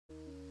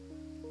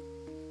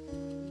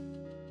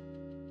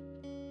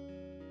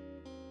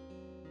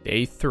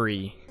Day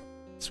 3.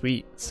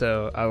 Sweet.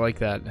 So I like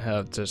that. How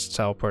it just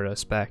teleport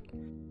us back,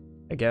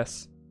 I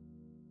guess.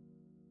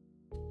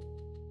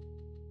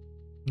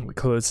 We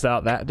closed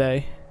out that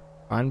day.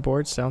 On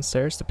boards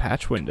downstairs, the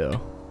patch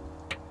window.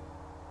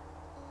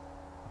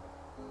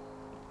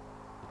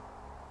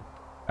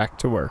 Back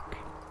to work.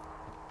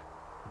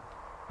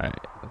 Alright,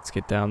 let's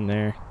get down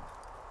there.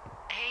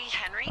 Hey,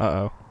 Henry?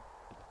 Uh-oh.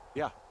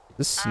 Yeah.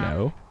 This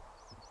snow.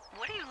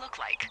 What do you look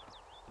like?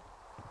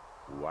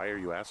 Why are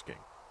you asking?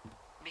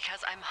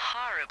 Because I'm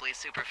horribly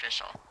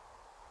superficial.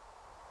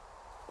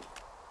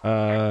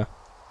 Like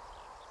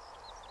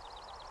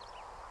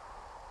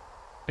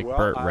Well,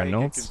 Burt I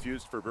Reynolds? get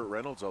confused for Burt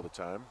Reynolds all the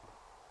time.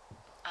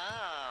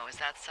 Oh, is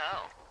that so?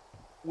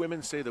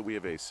 Women say that we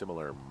have a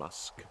similar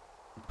musk.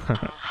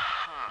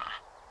 Uh-huh.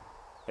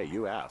 Hey,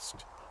 you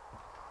asked.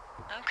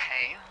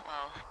 Okay,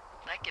 well,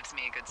 that gives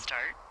me a good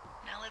start.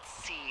 Now let's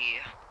see.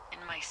 In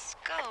my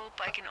scope,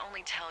 I can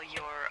only tell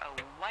you're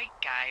a white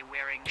guy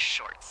wearing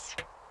shorts.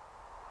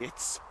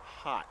 It's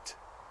hot.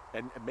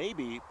 And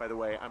maybe, by the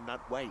way, I'm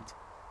not white.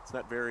 It's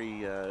not very,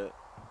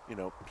 you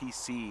know,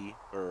 PC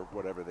or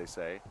whatever they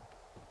say.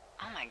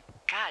 Oh my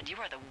god, you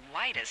are the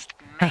whitest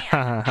man.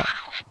 Wow.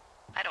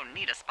 I don't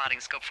need a spotting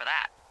scope for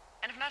that.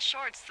 And if not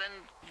shorts, then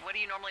what do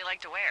you normally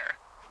like to wear?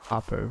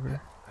 Hop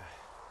over.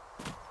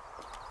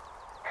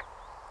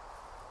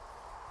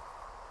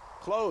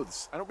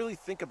 Clothes. I don't really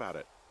think about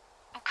it.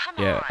 Oh, come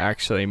Yeah, on.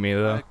 actually, me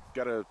though. I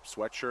got a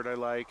sweatshirt I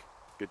like.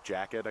 Good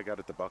jacket I got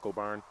at the Buckle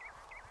Barn.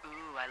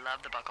 Ooh, I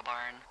love the Buckle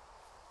Barn.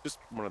 Just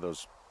one of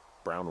those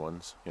brown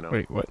ones, you know.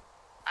 Wait, what?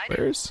 I do.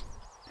 Where's?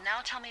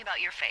 Now tell me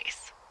about your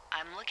face.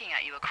 I'm looking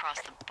at you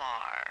across the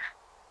bar.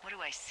 What do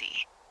I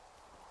see?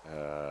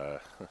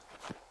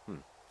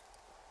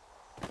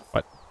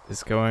 What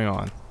is going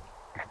on?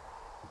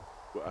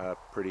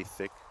 Pretty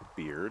thick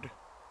beard.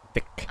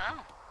 Thick.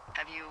 Oh,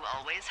 have you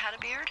always had a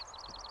beard?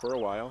 For a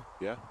while,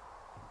 yeah.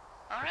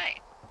 All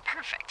right,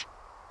 perfect.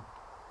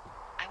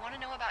 I want to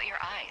know about your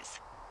eyes.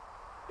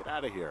 Get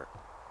out of here.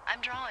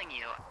 I'm drawing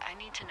you. I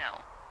need to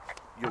know.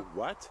 You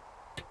what?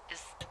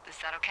 Is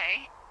that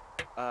okay?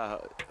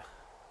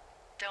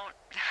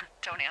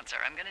 Don't answer.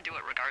 I'm gonna do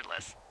it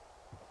regardless.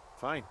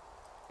 Fine.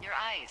 Your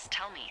eyes,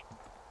 tell me.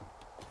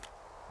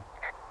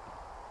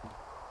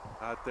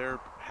 They're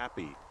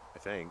happy, I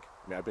think.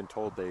 I mean, I've been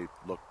told they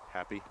look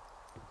happy.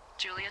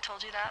 Julia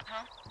told you that,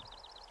 huh?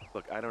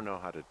 Look, I don't know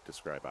how to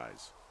describe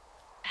eyes.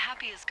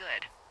 Happy is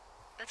good.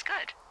 That's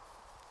good.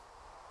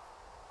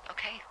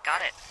 Okay,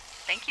 got it.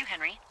 Thank you,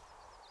 Henry.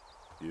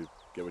 You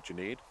get what you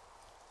need?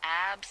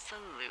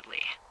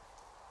 Absolutely.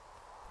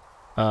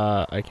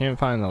 I can't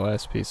find the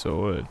last piece of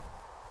wood.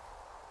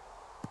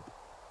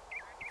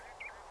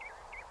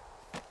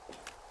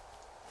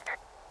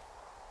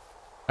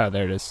 Oh,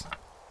 there it is.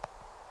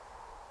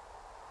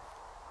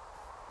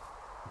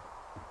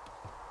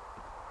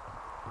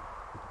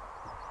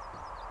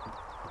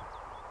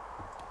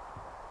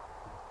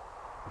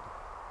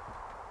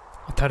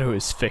 I thought it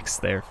was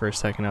fixed there for a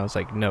second. I was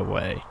like, no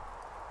way.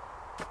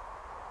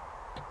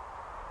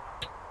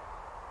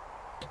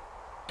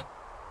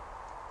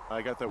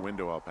 I got that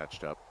window all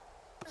patched up.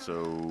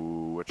 So,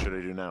 what should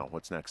I do now?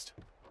 What's next?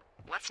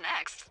 What's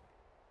next?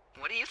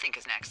 What do you think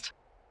is next?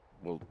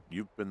 Well,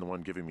 you've been the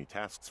one giving me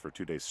tasks for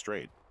 2 days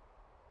straight.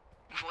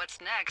 What's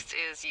next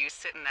is you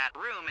sit in that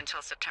room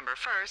until September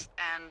 1st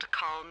and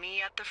call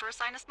me at the first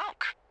sign of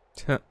smoke.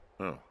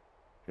 Oh,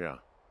 yeah.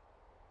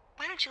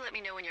 Why don't you let me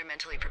know when you're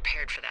mentally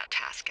prepared for that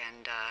task,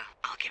 and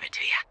I'll give it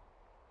to you.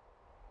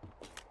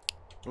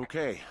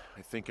 Okay,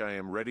 I think I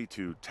am ready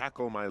to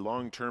tackle my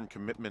long-term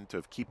commitment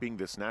of keeping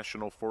this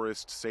national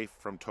forest safe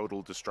from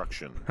total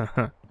destruction.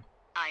 I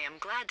am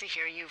glad to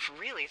hear you've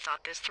really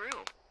thought this through.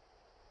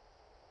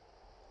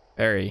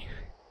 Very.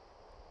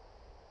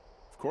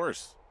 Of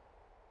course.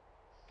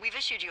 We've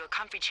issued you a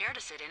comfy chair to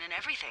sit in and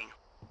everything.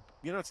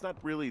 You know, it's not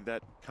really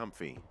that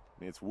comfy. I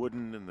mean, it's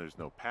wooden and there's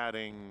no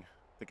padding.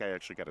 I think I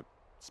actually got a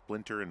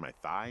splinter in my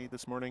thigh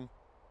this morning.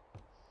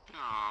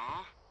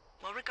 Aww.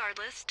 Well,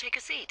 regardless, take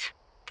a seat.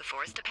 The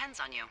forest depends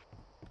on you.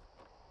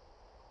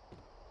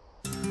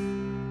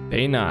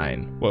 Day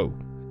 9. Whoa.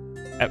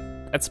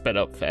 That sped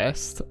up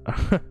fast.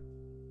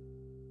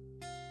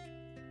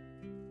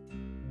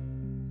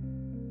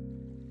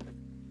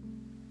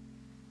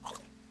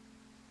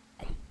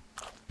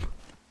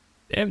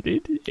 Damn,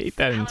 dude. You ate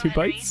that in Hello, 2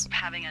 Henry. bites?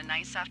 Having a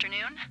nice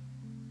afternoon?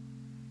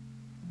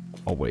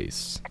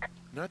 Always.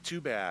 Not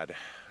too bad.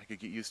 I could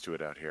get used to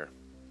it out here.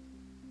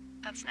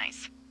 That's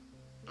nice.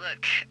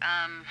 Look,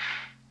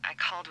 I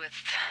called with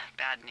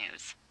bad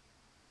news.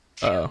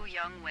 Uh-oh. 2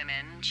 young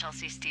women,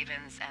 Chelsea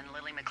Stevens and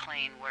Lily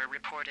McLean, were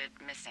reported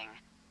missing.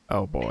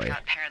 Oh They've boy.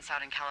 got parents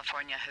out in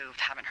California who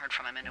haven't heard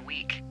from them in a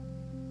week.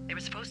 They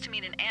were supposed to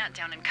meet an aunt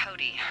down in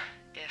Cody.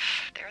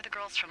 If they're the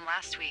girls from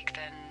last week,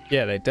 then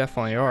Yeah, they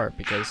definitely are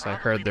because I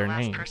heard their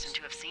probably the names. last person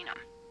to have seen them.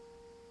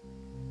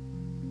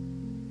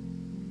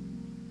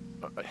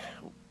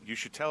 You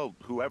should tell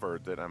whoever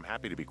that I'm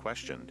happy to be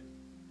questioned.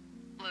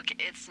 Look,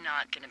 it's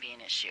not going to be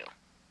an issue.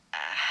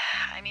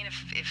 I mean,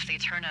 if they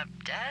turn up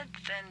dead,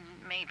 then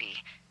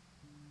maybe.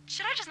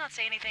 Should I just not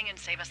say anything and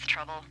save us the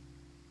trouble?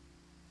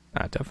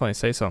 Definitely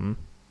say something.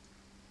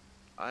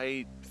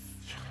 I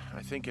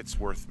think it's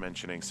worth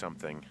mentioning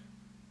something.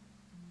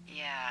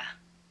 Yeah.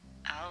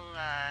 I'll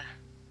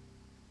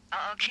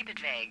keep it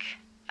vague.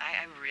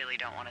 I really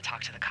don't want to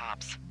talk to the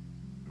cops.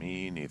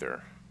 Me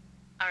neither.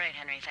 All right,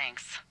 Henry,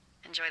 thanks.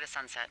 Enjoy the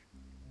sunset.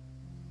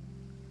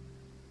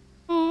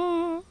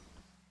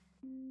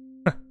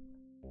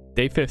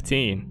 Day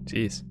 15.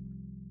 Jeez.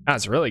 I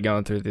was really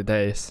going through the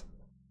days.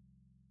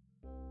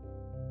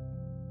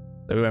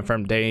 So we went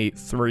from day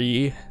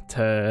 3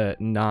 to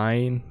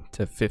 9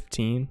 to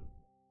 15.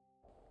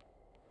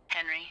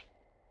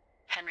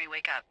 Henry,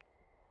 wake up.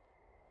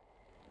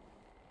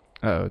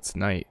 Oh, it's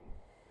night.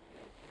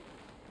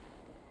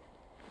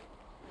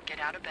 Get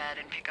out of bed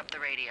and pick up the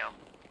radio.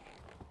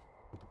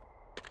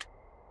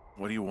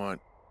 What do you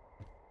want?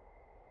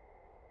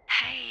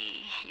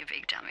 Hey, you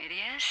big dumb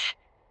idiot.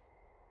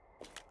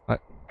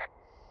 What?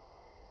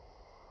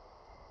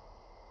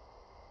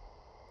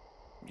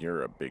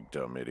 You're a big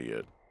dumb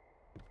idiot.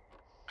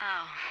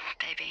 Oh,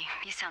 baby,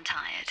 you sound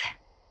tired.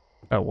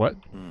 Oh, what?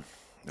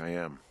 I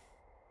am.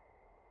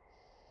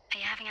 Are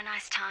you having a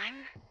nice time?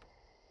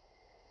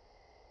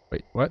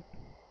 Wait, what?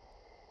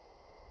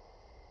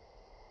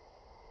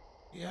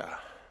 Yeah,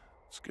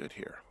 it's good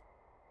here.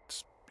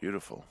 It's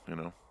beautiful, you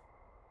know?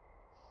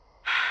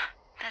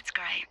 That's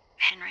great,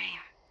 Henry.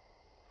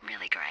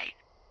 Really great.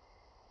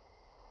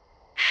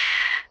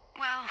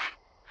 Well,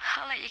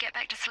 I'll let you get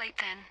back to sleep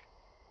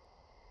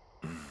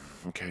then.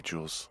 Okay,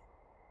 Jules.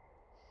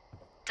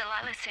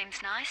 Delilah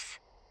seems nice.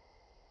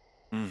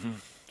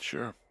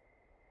 Sure.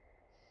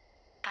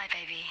 Bye,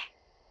 baby.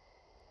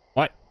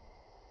 What?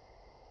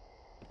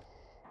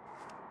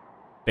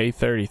 Day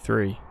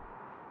 33.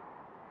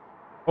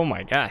 Oh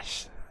my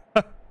gosh.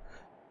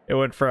 It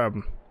went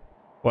from,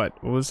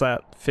 what was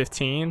that,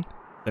 15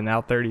 to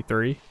now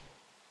 33?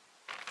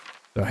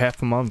 So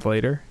half a month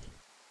later.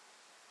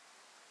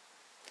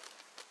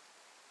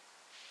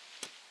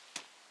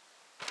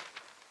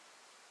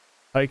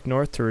 Hike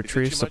north to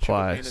retrieve Is it too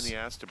much of a pain in supplies. the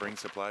ass to bring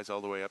supplies all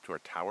the way up to our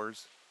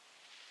towers?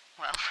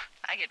 Well,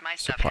 I get my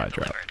stuff Supply hand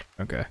drop. delivered.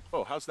 Okay.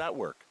 Oh, how's that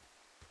work?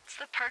 It's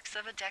the perks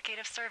of a decade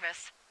of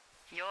service.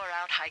 You're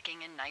out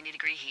hiking in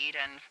 90-degree heat,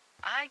 and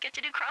I get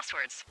to do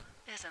crosswords.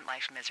 Isn't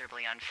life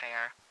miserably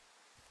unfair?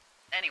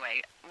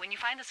 Anyway, when you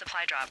find a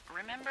supply drop,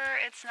 remember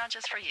it's not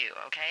just for you,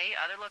 okay?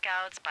 Other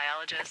lookouts,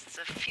 biologists,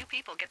 a few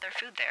people get their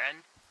food there,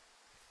 and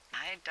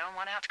I don't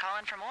want to have to call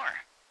in for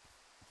more.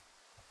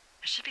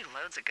 There should be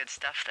loads of good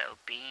stuff, though.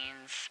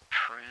 Beans,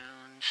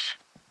 prunes,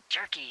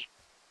 jerky.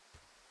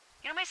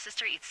 You know, my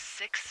sister eats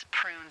 6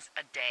 prunes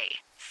a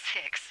day.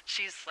 6.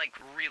 She's, like,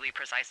 really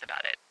precise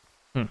about it.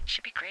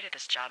 She'd be great at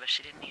this job if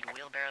she didn't need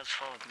wheelbarrows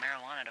full of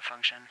marijuana to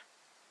function.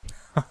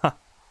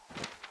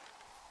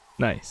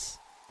 Nice.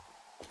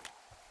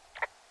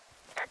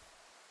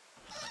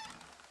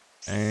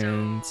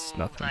 And so,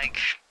 nothing. like,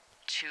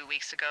 2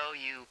 weeks ago,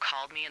 you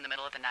called me in the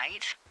middle of the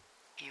night.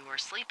 You were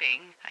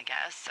sleeping, I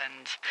guess,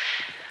 and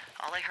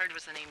all I heard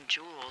was the name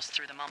Jules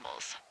through the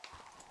mumbles.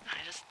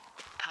 I just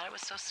thought it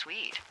was so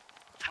sweet.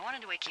 I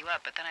wanted to wake you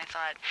up, but then I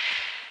thought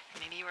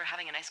maybe you were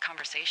having a nice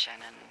conversation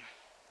and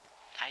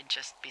I'd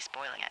just be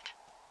spoiling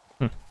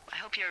it. I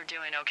hope you're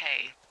doing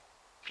okay,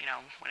 you know,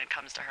 when it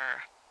comes to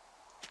her.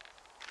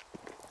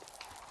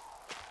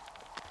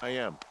 I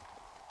am.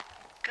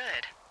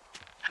 Good.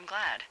 I'm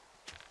glad.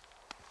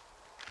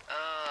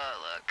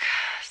 Look,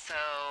 so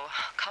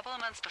a couple of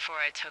months before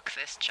I took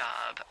this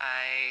job,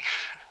 I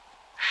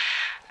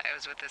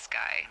was with this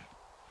guy,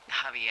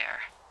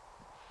 Javier.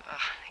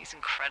 He's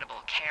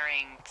incredible,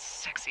 caring,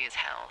 sexy as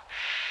hell.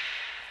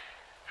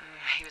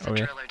 He was a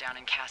driller down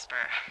in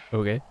Casper.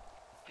 Okay.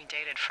 We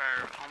dated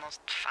for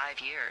almost 5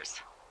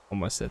 years.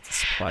 Almost at the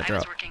supply I drop.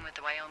 was working with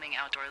the Wyoming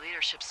Outdoor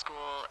Leadership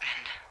School,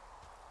 and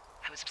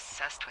I was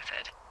obsessed with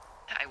it.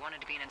 I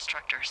wanted to be an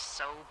instructor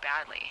so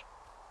badly.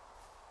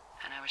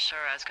 And I was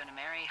sure I was going to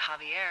marry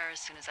Javier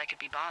as soon as I could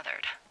be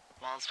bothered.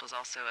 Walls was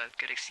also a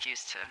good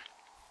excuse to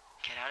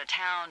get out of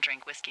town,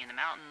 drink whiskey in the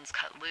mountains,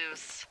 cut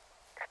loose.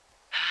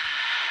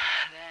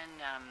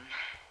 Then,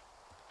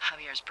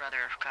 Javier's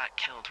brother got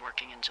killed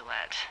working in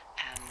Gillette,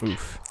 and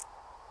Oof.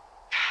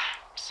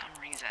 for some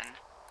reason,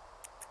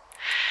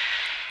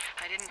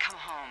 I didn't come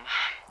home.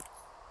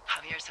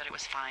 Javier said it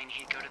was fine.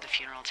 He'd go to the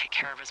funeral, take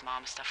care of his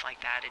mom, stuff like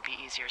that. It'd be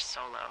easier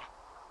solo.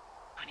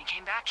 When he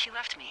came back, he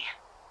left me.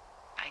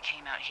 I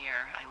came out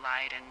here, I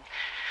lied, and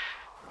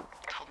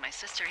told my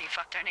sister he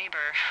fucked our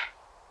neighbor.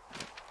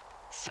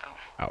 So,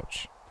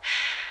 Ouch.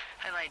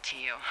 I lied to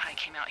you. I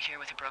came out here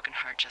with a broken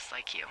heart just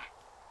like you.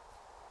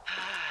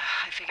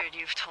 I figured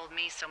you've told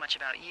me so much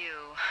about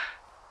you,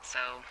 so,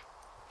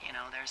 you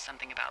know, there's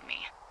something about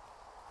me.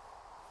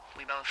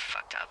 We both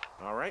fucked up.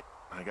 All right,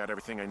 I got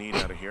everything I need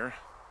out of here.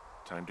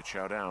 Time to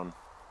chow down.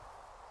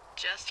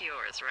 Just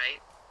yours, right?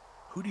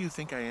 Who do you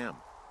think I am?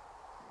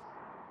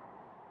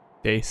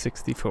 Day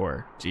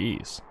 64.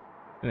 Jeez.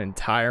 An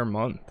entire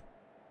month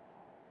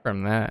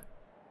from that.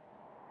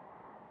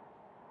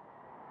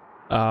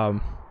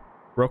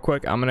 Real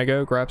quick, I'm gonna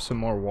go grab some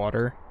more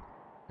water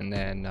and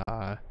then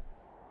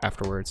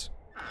afterwards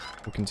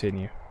we'll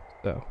continue.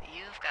 So.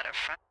 You've got a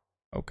front.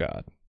 Oh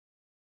God.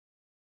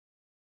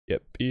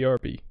 Yep,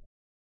 BRB.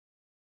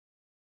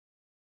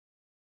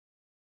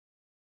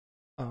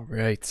 All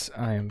right,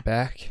 I am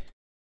back.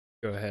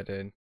 Go ahead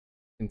and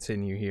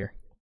continue here.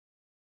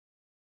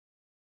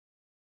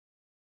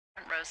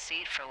 Front row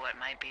seat for what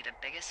might be the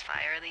biggest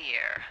fire of the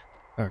year.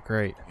 Oh,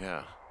 great.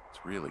 Yeah,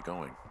 it's really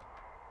going.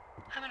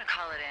 I'm gonna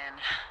call it in.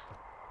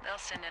 They'll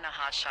send in a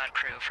hotshot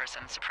crew for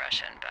some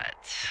suppression,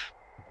 but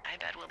I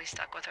bet we'll be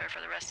stuck with her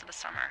for the rest of the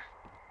summer.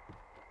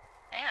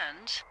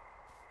 And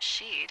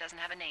she doesn't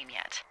have a name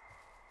yet.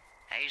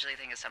 I usually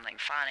think of something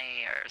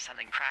funny or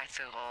something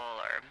practical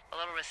or a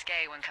little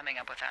risque when coming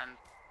up with them.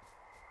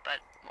 But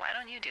why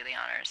don't you do the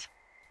honors?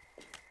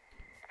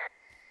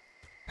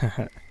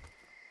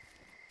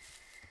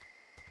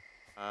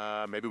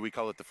 Maybe we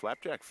call it the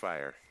Flapjack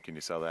Fire. Can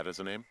you sell that as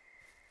a name?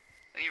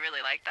 You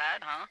really like that,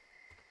 huh?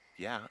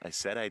 Yeah, I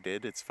said I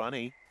did. It's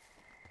funny.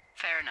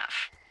 Fair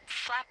enough.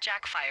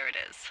 Flapjack Fire it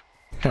is.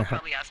 They'll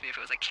probably ask me if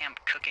it was a camp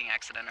cooking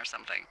accident or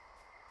something.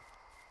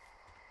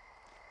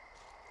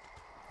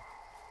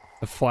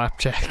 The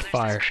Flapjack So there's this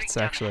Fire. creek It's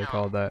down the actually hill,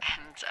 called that.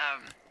 And,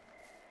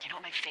 you know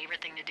what my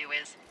favorite thing to do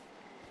is?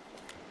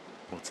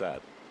 What's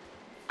that?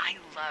 I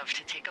love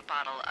to take a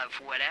bottle of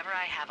whatever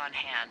I have on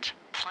hand,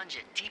 plunge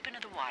it deep into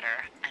the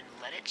water, and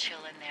let it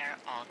chill in there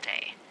all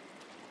day.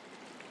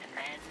 And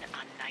then,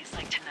 on nights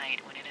like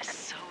tonight, when it is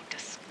so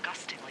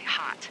disgustingly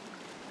hot,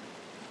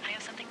 I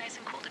have something nice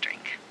and cool to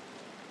drink.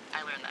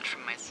 I learned that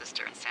from my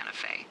sister in Santa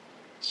Fe.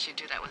 She'd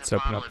do that with Let's a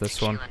open bottle up of this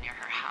tequila one. near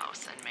her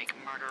house and make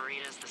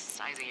margaritas the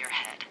size of your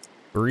head.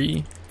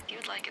 3,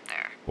 You'd like it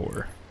there.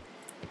 4.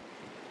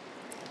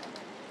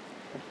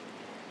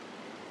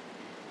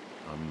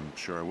 I'm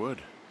sure I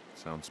would.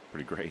 Sounds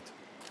pretty great.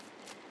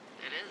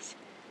 It is.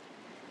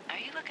 Are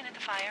you looking at the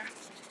fire?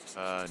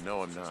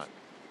 No, I'm not.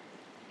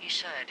 You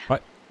should.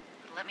 What?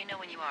 Let me know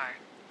when you are.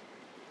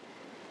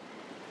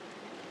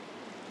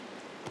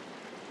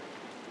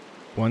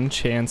 One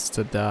chance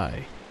to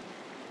die.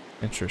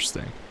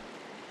 Interesting.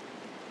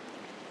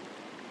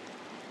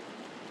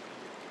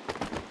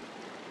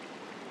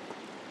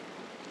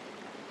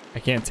 I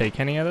can't take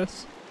any of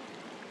this?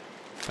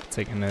 I'll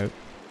take a note.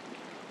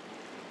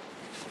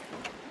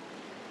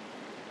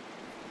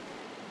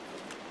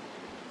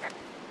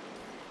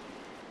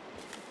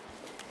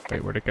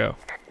 Wait, where'd it go?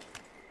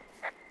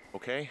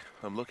 Okay,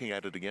 I'm looking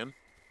at it again.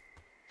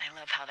 I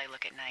love how they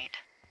look at night.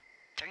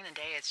 During the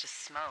day, it's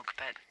just smoke,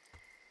 but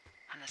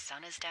when the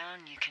sun is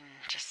down, you can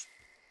just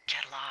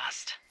get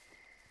lost.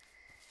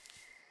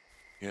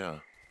 Yeah.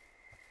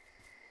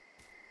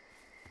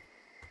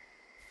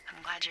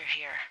 I'm glad you're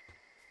here.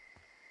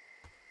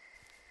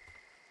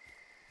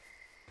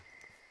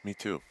 Me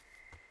too.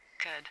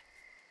 Good.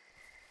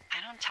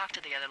 I don't talk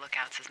to the other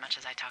lookouts as much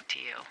as I talk to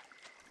you.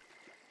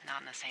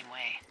 Not in the same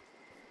way.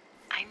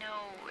 I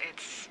know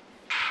it's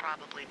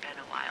probably been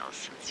a while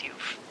since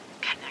you've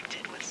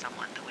connected with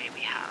someone the way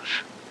we have.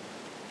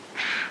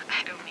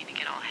 I don't mean to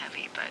get all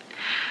heavy, but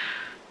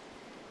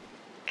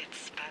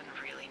it's been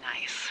really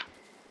nice.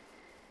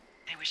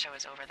 I wish I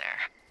was over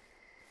there.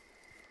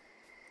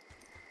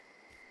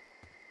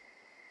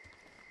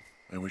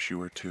 I wish you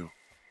were too.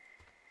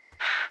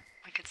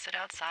 We could sit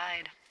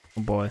outside.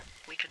 Oh boy.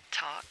 We could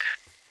talk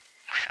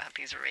without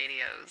these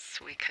radios.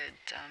 We could,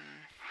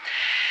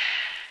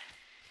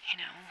 you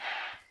know.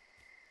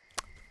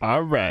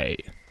 All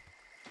right.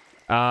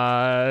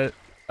 I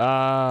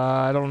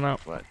don't know.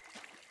 What?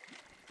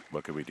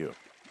 What could we do?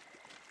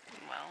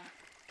 Well,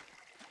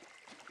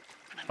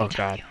 let me Oh,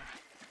 tell God.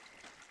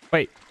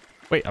 you.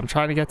 Wait, I'm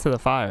trying to get to the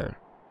fire.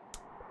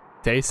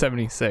 Day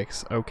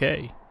 76.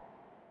 Okay.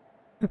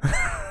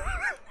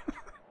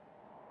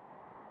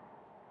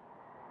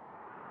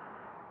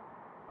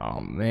 Oh,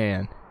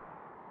 man.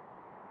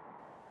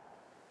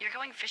 You're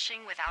going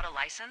fishing without a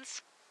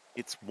license?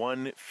 It's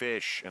one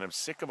fish, and I'm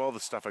sick of all the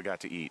stuff I got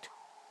to eat.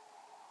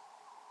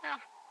 Well,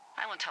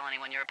 I won't tell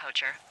anyone you're a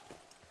poacher.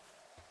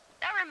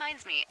 That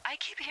reminds me, I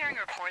keep hearing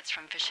reports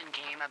from Fish and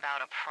Game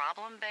about a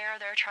problem bear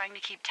they're trying to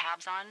keep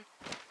tabs on.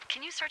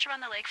 Can you search around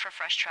the lake for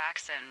fresh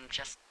tracks and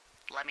just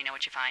let me know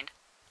what you find?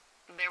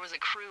 There was a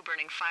crew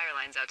burning fire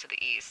lines out to the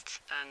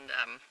east, and,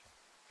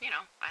 you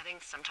know, I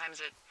think sometimes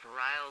it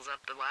riles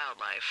up the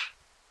wildlife.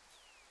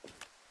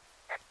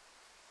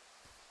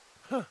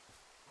 Huh.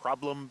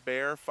 Problem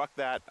bear? Fuck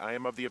that. I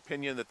am of the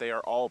opinion that they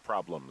are all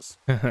problems.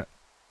 Come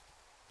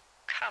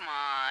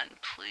on,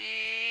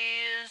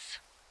 please.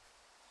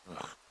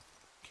 Ugh.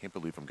 Can't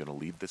believe I'm gonna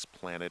leave this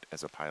planet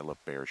as a pile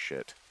of bear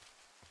shit.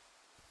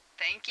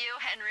 Thank you,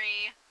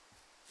 Henry.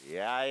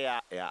 Yeah.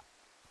 Yeah.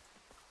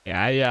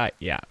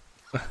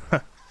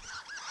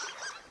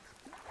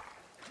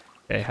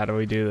 Okay, how do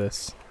we do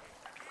this?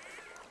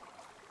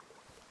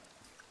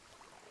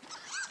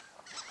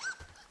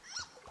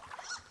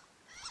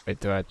 Wait,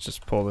 do I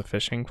just pull the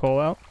fishing pole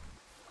out?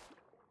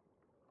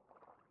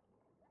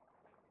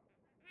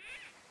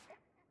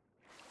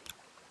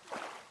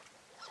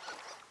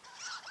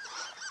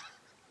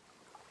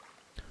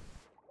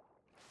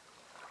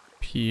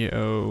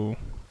 PO.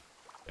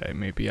 Okay,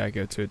 maybe I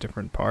go to a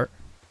different part.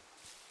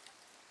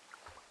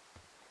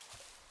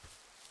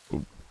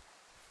 Ooh.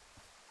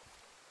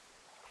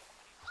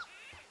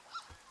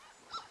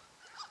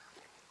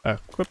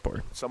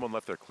 Clipboard. Someone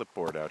left their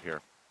clipboard out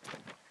here.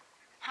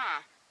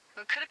 Huh.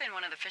 It could have been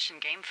one of the Fish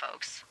and Game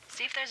folks.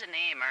 See if there's a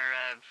name or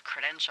a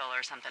credential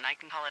or something. I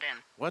can call it in.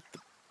 What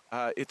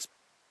the? It's...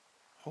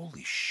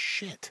 Holy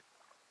shit.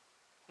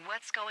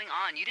 What's going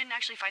on? You didn't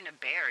actually find a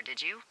bear,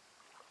 did you?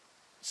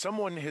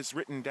 Someone has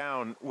written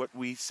down what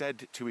we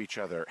said to each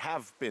other,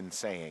 have been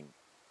saying.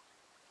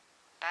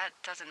 That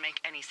doesn't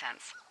make any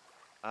sense.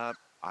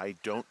 I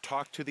don't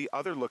talk to the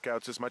other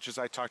lookouts as much as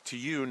I talk to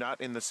you, not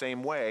in the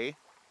same way.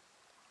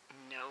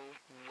 No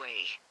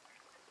way.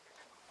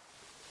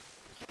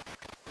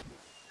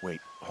 Wait,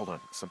 hold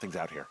on. Something's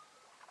out here.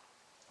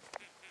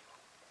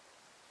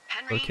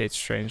 Henry? Locate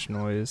strange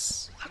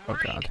noise. I'm Oh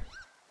worried. god.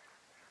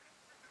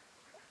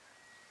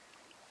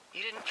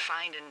 You didn't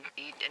find and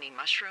eat any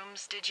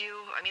mushrooms, did you?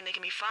 I mean, they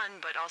can be fun,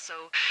 but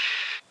also,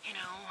 you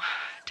know,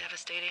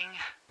 devastating.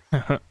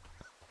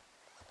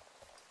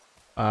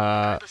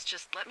 Let's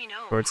just let me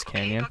know. Towards Okay,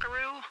 Canyon.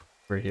 buckaroo?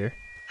 We're here.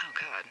 Oh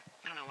god,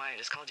 I don't know why I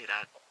just called you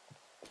that.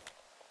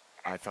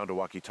 I found a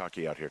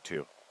walkie-talkie out here,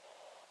 too.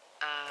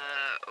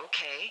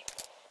 Okay.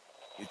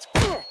 It's...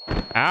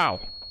 Ow!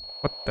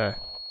 What the?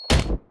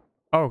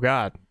 Oh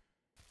god.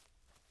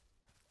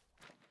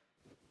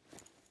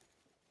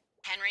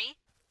 Henry?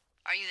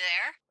 Are you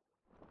there?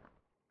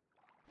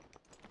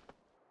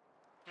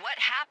 What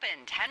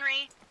happened,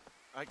 Henry?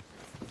 Holy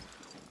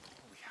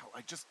hell,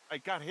 I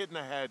got hit in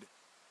the head.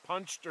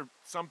 Punched or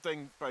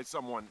something by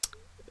someone.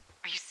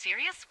 Are you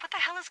serious? What the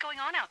hell is going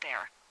on out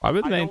there? Why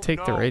would I they don't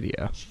take the know.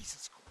 radio?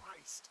 Jesus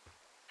Christ.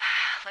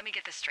 Let me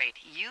get this straight.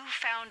 You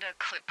found a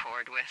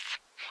clipboard with,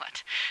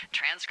 what,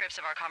 transcripts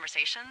of our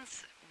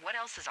conversations? What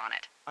else is on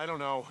it? I don't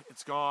know.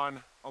 It's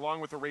gone,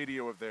 along with a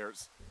radio of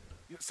theirs.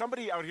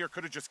 Somebody out here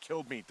could have just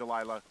killed me,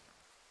 Delilah.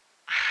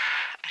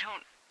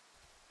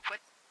 What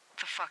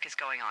the fuck is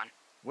going on?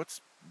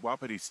 What's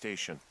Wapiti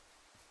Station?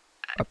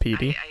 A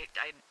PD?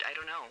 I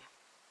don't know.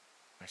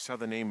 I saw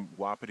the name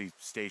Wapiti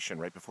Station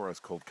right before I was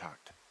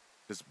cold-cocked.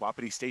 Does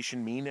Wapiti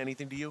Station mean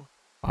anything to you?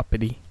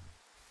 Wapiti.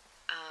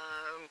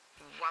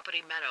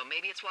 Wapiti Meadow.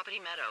 Maybe it's Wapiti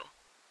Meadow.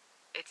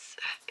 It's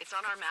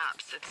on our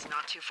maps. It's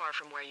not too far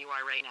from where you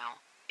are right now.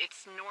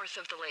 It's north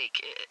of the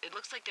lake. It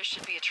looks like there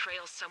should be a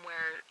trail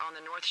somewhere on the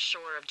north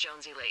shore of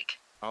Jonesy Lake.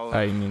 I'll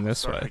You mean this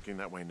start way? hiking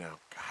that way now.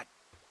 God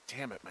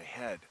damn it, my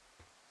head.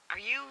 Are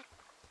you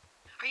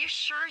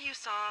sure you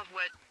saw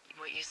what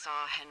you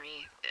saw,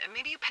 Henry?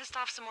 Maybe you pissed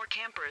off some more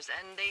campers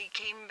and they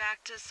came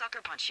back to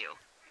sucker punch you.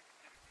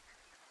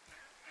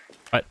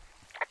 What?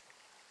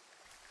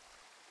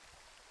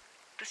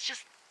 This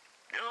just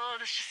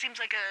seems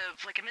like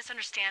a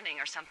misunderstanding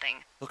or something.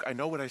 Look, I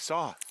know what I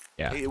saw.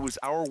 Yeah. It was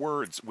our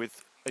words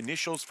with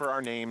initials for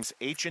our names,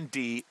 H and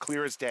D,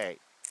 clear as day.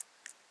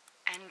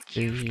 And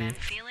you've been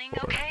feeling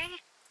okay?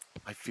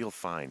 I feel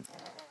fine.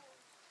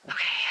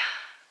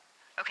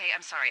 Okay,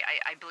 I'm sorry.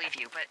 I believe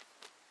you, but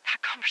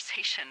that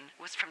conversation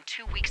was from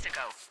 2 weeks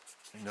ago.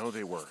 I know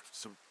they were.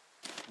 So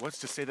what's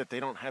to say that they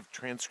don't have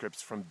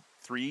transcripts from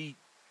 3,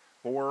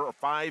 4, or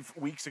 5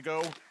 weeks ago?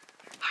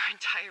 Our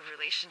entire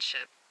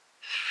relationship,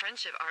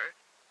 friendship,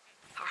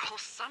 our whole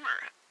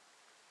summer.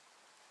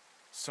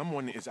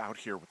 Someone is out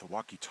here with a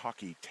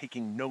walkie-talkie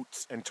taking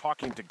notes and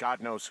talking to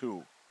God knows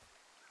who.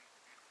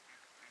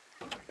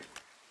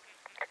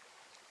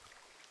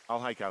 I'll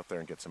hike out there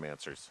and get some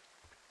answers.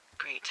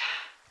 Great.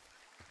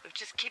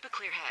 Just keep a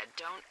clear head.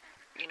 Don't,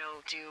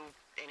 do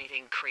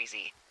anything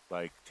crazy.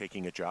 Like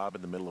taking a job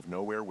in the middle of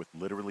nowhere with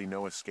literally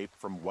no escape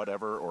from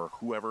whatever or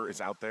whoever is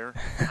out there?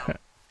 Oh,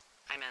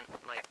 I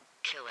meant,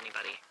 kill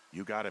anybody.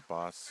 You got it,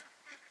 boss.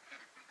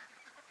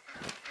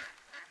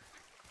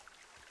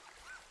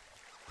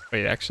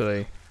 Wait,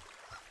 actually.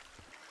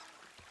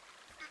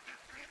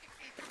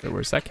 Wait,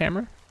 where's that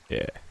camera?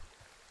 Yeah.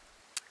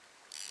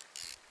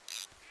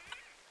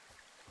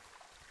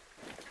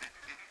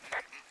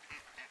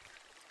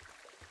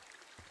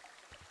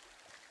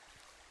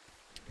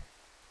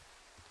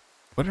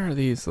 What are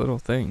these little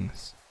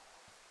things?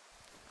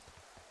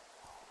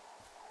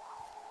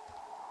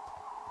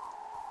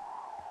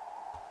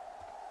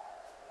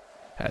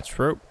 Attach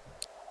rope.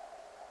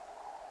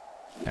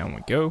 Down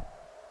we go.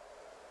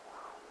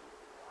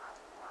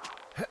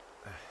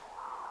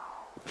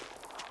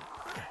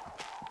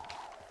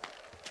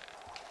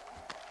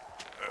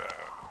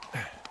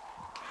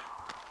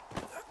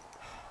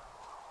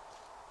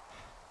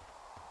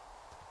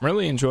 I'm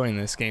really enjoying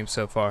this game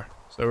so far.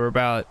 So we're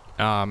about,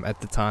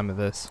 at the time of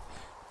this,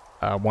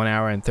 1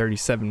 hour and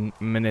 37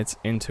 minutes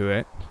into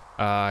it.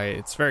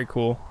 It's very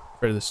cool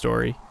for the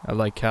story. I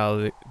like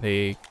how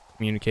they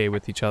communicate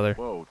with each other.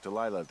 Whoa,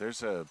 Delilah,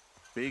 there's a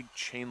big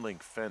chain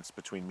link fence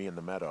between me and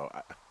the meadow.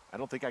 I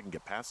don't think I can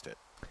get past it.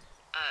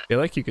 I feel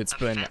like you could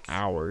spend fence?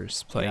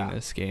 hours playing Yeah.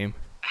 this game.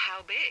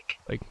 How big?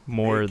 Like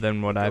more Big.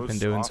 than what I've been Goes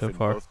doing off so in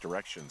far. both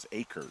directions,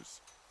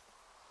 acres.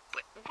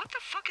 What the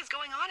fuck is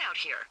going on out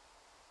here?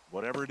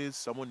 Whatever it is,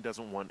 someone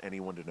doesn't want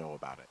anyone to know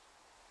about it.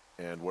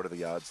 And what are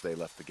the odds they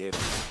left the gate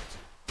unlocked?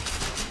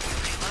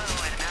 Pretty low,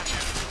 I'd imagine.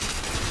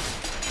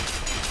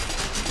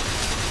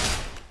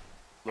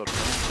 Look, I'm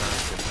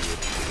not going to be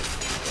able to get into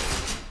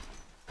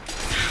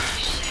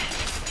Shit.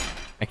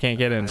 I can't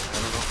get in. I don't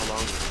know how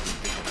long we're going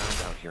to be around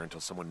out here until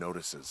someone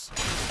notices.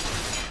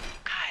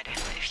 God,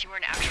 if you were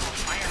an actual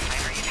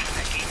firefighter, you'd have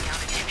that gate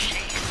down in 2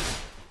 shakes.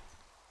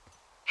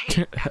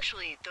 Hey,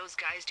 actually, those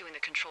guys doing the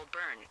controlled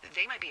burn,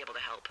 they might be able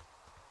to help.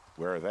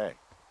 Where are they?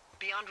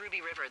 Beyond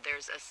Ruby River,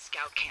 there's a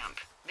scout camp.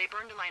 They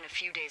burned a line a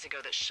few days ago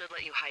that should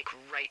let you hike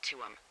right to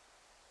them.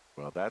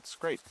 Well, that's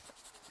great.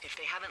 If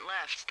they haven't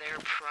left, they're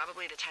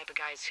probably the type of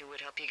guys who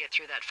would help you get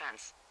through that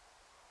fence.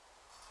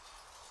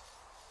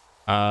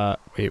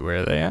 Wait, where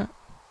are they at?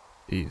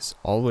 He's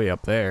all the way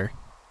up there.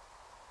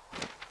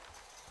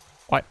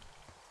 What?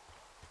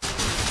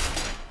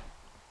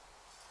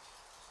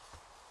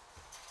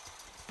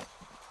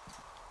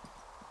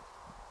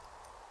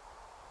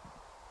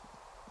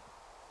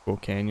 Cool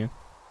canyon.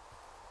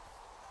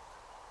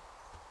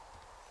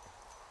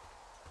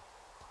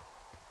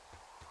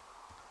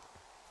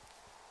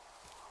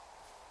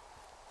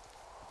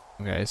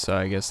 Okay, so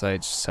I guess I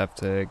just have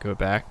to go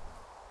back.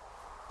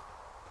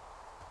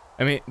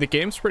 I mean, the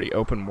game's pretty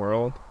open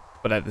world,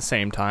 but at the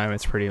same time,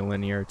 it's pretty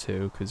linear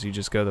too, because you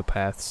just go the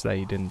paths that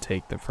you didn't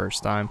take the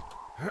first time,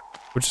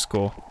 which is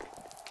cool.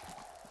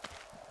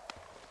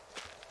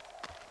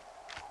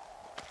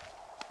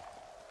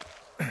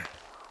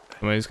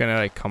 Somebody's gonna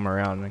like come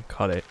around and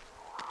cut it.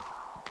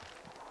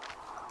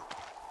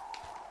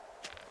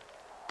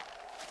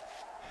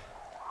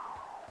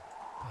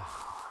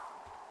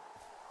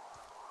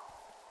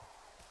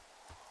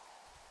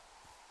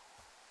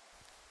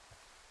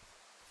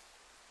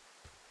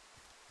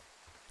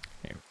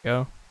 There we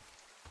go.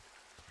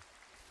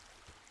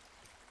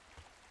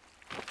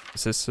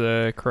 Is this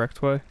the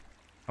correct way?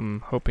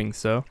 I'm hoping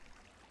so.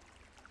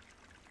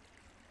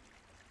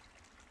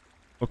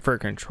 Look for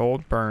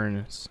controlled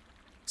burns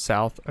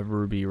south of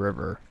Ruby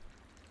River.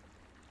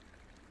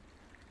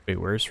 Wait,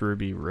 where's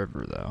Ruby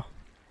River though?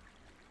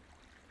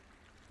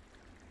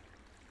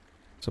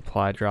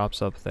 Supply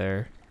drops up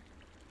there.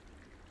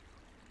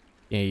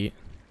 Gate.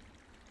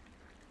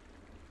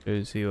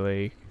 Josie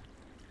Lake.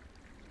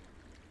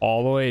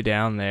 All the way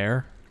down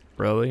there?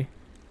 Really?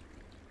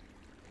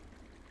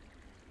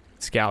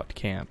 Scout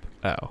camp.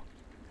 Oh.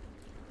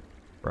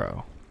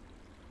 Bro.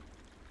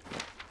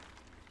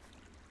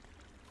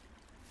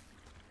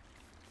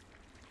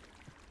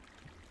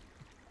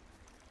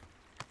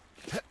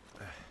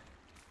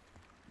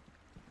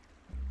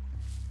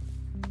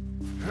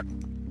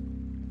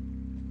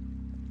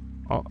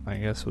 Oh, I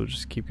guess we'll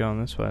just keep going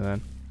this way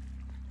then.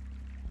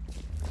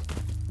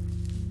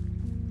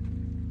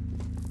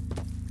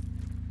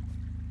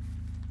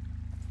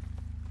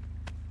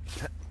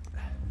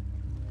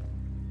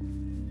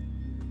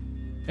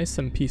 Nice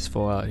and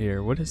peaceful out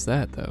here. What is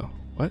that though?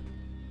 What?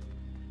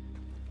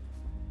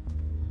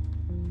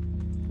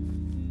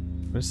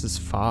 What is this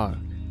fog?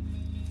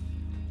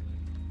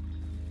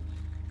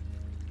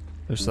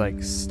 There's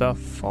like stuff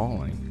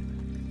falling.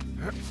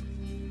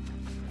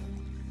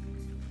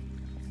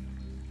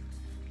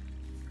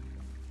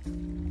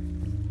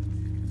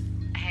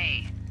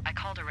 Hey, I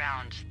called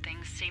around.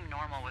 Things seem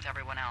normal with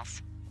everyone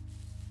else.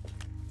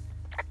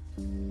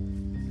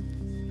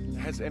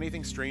 Has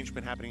anything strange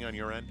been happening on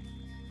your end?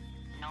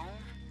 No,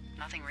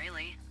 nothing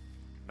really.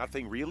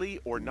 Nothing really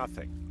or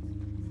nothing?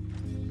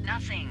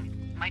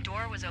 Nothing. My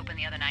door was open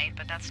the other night,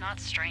 but that's not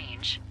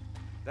strange.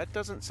 That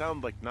doesn't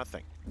sound like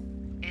nothing.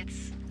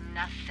 It's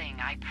nothing,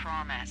 I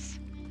promise.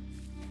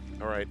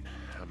 All right,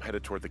 I'm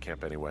headed toward the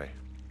camp anyway.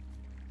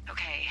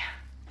 Okay.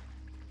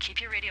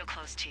 Keep your radio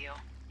close to you.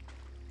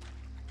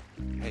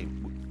 Hey,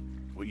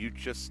 what you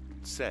just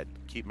said,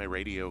 keep my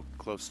radio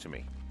close to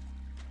me.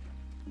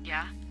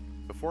 Yeah?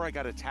 Before I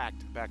got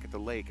attacked back at the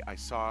lake, I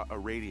saw a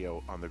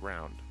radio on the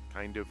ground,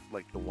 kind of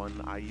like the one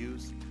I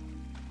use.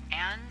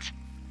 And?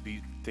 Do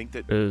you think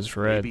that It is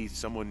red. maybe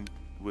someone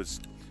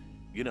was,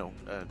 you know,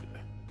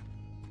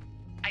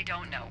 I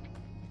don't know.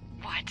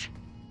 What?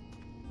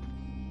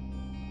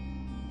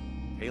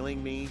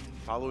 hailing me,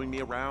 following me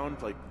around,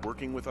 like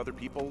working with other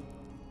people?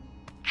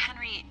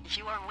 Henry,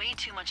 you are way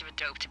too much of a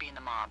dope to be in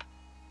the mob.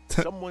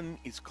 Someone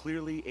is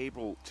clearly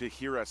able to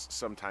hear us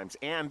sometimes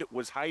and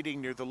was hiding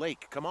near the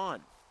lake. Come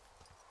on.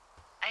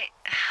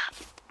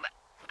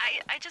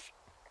 I just...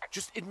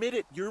 Just admit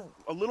it. You're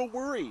a little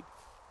worried.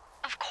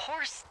 Of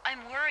course, I'm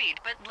worried,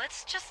 but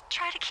let's just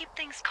try to keep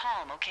things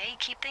calm, okay?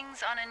 Keep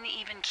things on an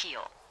even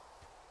keel.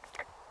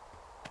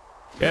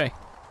 Okay.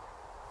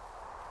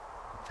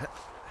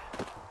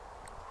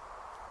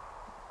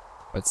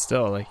 But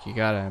still, like, you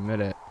gotta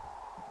admit it.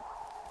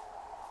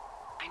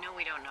 I know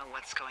we don't know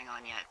what's going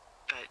on yet,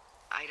 but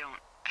I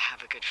don't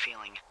have a good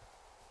feeling.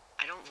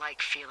 I don't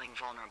like feeling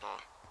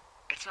vulnerable.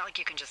 It's not like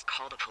you can just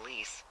call the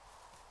police.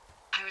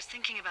 I was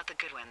thinking about the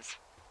Goodwins.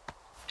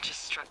 It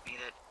just struck me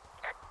that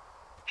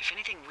if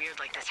anything weird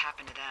like this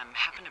happened to them,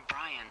 happened to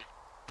Brian,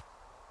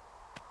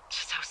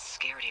 just how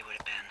scared he would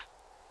have been.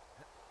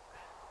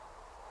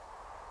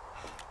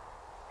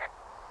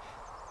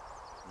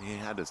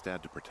 had his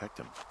dad to protect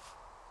him.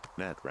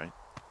 Ned, right?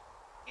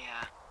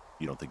 Yeah.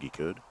 You don't think he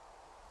could?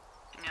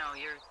 No,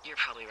 you're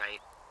probably right.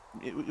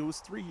 It was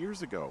 3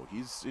 years ago.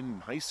 He's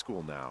in high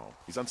school now.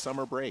 He's on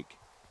summer break.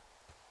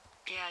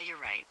 Yeah, you're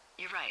right.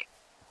 You're right.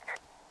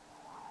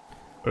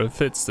 What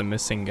if it's the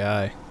missing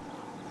guy?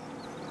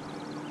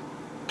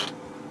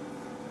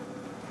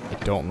 I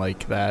don't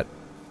like that.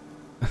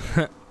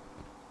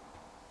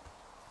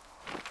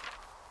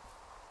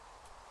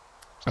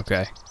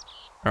 Okay.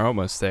 We're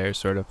almost there,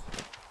 sort of.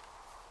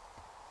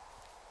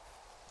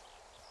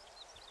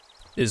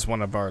 Is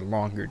one of our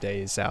longer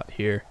days out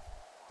here.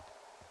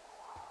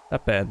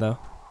 Not bad, though.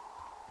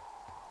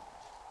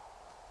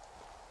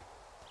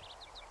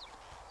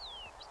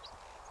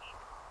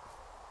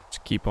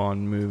 Just keep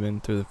on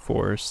moving through the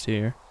forest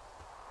here.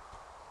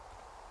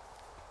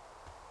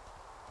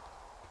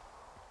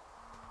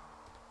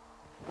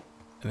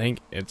 I think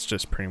it's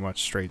just pretty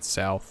much straight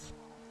south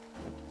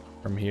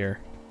from here.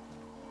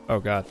 Oh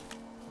god.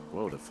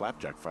 Whoa, the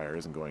flapjack fire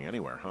isn't going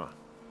anywhere, huh?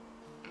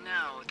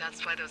 No,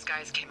 that's why those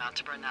guys came out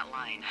to burn that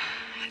line.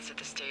 It's at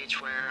the stage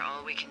where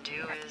all we can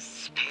do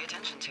is pay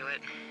attention to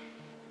it.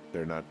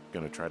 They're not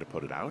gonna try to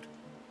put it out?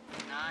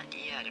 Not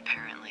yet,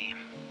 apparently.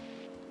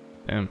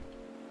 Damn.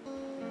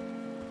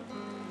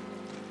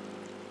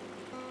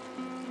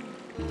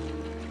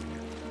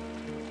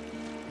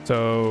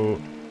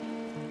 So,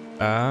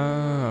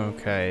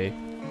 okay.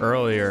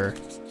 Earlier.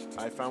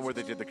 I found where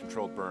they did the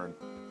controlled burn.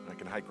 I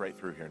can hike right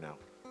through here now.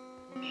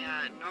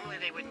 Yeah, normally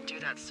they wouldn't do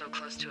that so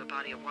close to a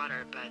body of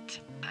water, but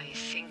I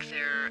think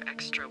they're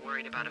extra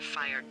worried about a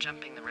fire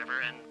jumping the river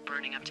and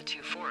burning up to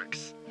 2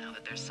 forks, now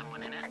that there's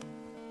someone in it.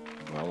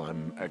 Well,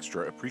 I'm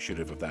extra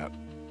appreciative of that.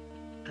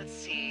 Let's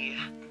see.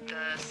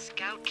 The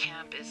scout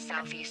camp is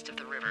southeast of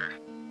the river.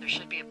 There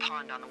should be a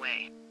pond on the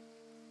way.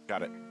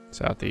 Got it.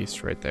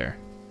 Southeast, right there.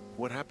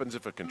 What happens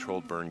if a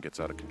controlled burn gets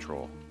out of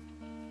control?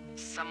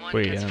 Someone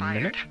Wait gets a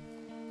fired. minute?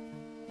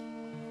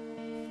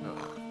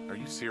 Are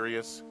you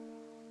serious?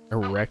 A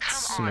wrecked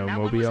Come on, that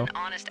one was snowmobile? an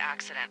honest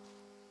accident.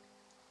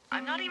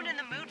 I'm not even in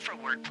the mood for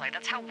wordplay.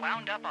 That's how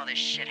wound up all this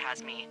shit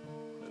has me.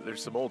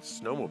 There's some old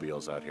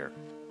snowmobiles out here.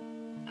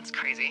 That's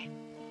crazy.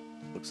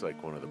 Looks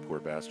like one of the poor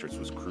bastards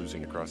was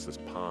cruising across this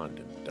pond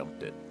and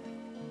dumped it.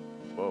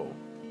 Whoa,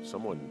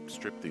 someone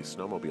stripped these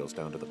snowmobiles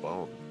down to the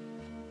bone.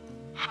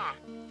 Huh.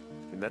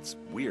 And that's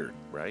weird,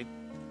 right?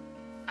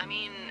 I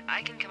mean,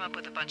 I can come up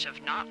with a bunch of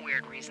not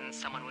weird reasons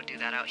someone would do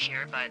that out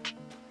here, but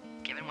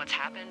given what's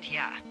happened,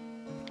 yeah.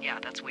 Yeah,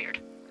 that's weird.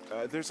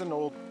 There's an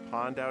old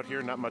pond out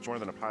here, not much more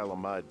than a pile of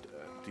mud.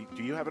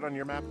 Do you have it on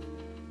your map?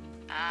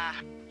 Yeah,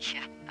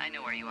 I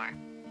know where you are.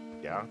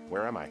 Yeah?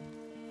 Where am I?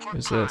 Pork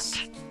Who's Pond.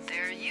 this?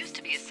 There used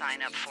to be a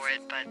sign up for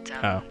it, but,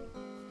 Oh.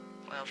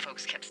 well,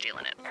 folks kept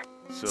stealing it.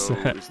 So,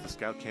 is the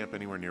scout camp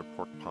anywhere near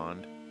Pork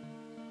Pond?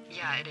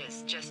 Yeah, it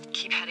is. Just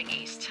keep heading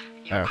east.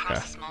 You'll Okay.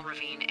 cross a small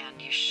ravine,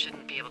 and you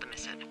shouldn't be able to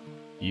miss it.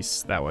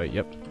 East, that way,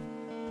 yep.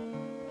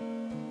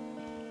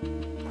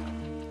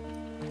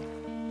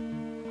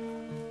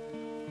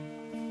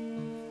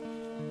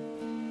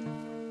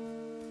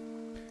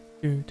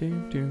 Do do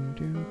do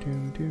do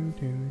do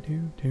do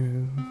do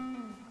do.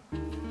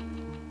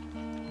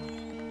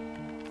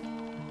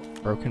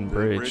 Broken The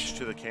bridge. bridge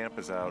to the camp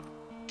is out.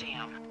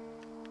 Damn.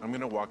 I'm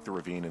gonna walk the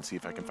ravine and see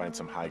if I can find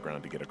some high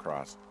ground to get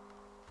across.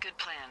 Good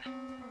plan.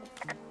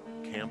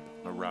 Camp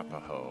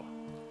Arapaho.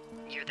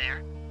 You're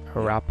there?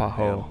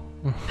 Arapaho.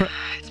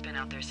 It's been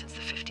out there since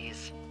the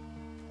 50s.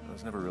 I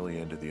was never really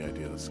into the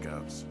idea of the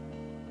scouts.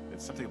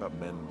 It's something about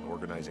men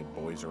organizing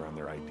boys around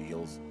their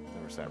ideals.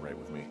 Never sat right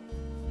with me.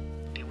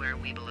 Beware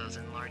weebelows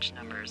in large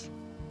numbers.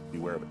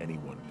 Beware of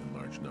anyone in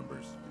large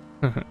numbers.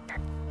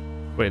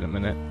 Wait a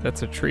minute.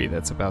 That's a tree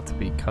that's about to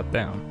be cut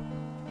down.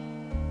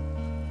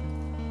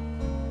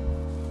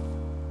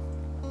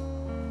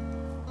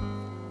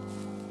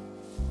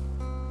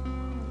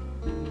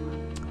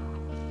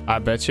 I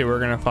bet you we're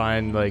gonna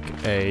find like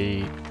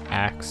a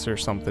axe or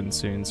something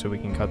soon so we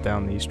can cut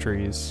down these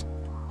trees.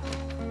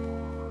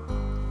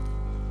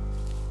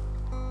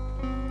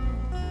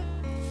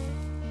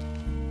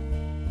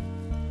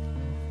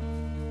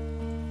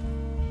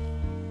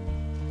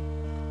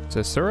 Is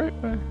this the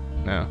right way?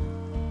 No.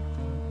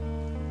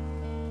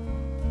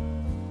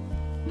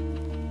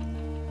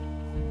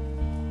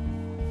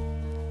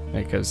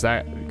 Because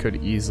that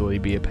could easily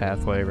be a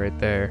pathway right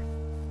there.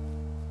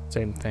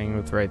 Same thing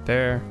with right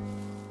there.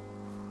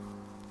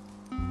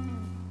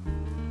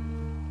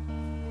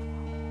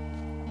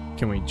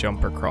 Can we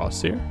jump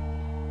across here?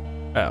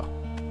 Oh.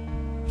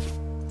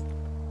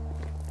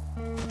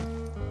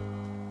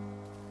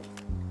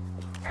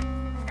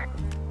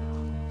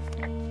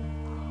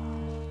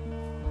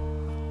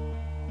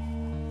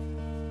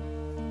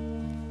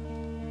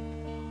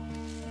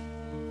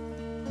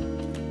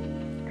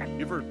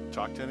 You ever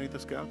talk to any of the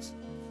scouts?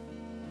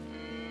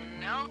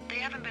 No, they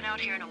haven't been out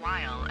here in a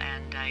while,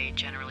 and I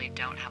generally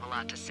don't have a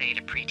lot to say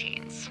to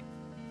preteens.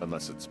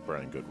 Unless it's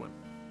Brian Goodwin.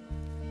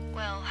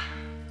 Well,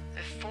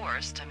 if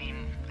forced, I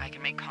mean, I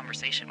can make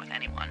conversation with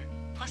anyone.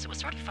 Plus, it was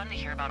sort of fun to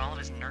hear about all of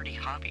his nerdy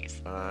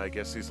hobbies. I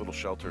guess these little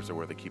shelters are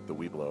where they keep the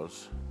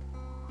weeblos.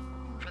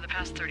 For the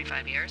past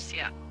 35 years,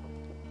 yeah.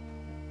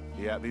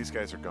 Yeah, these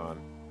guys are gone.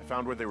 I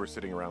found where they were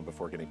sitting around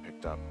before getting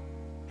picked up.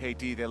 Hey,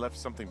 D, they left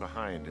something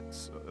behind.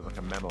 It's like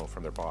a memo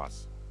from their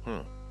boss.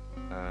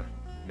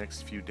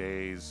 Next few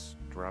days,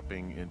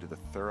 dropping into the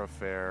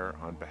thoroughfare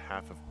on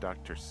behalf of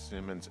Dr.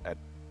 Simmons at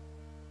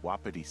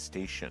Wapiti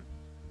Station.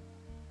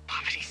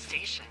 Wapiti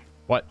Station?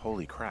 What?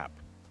 Holy crap.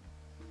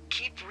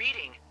 Keep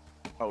reading.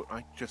 Oh,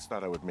 I just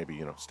thought I would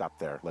maybe, stop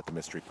there, let the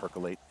mystery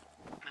percolate.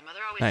 My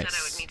mother always Nice. said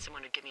I would meet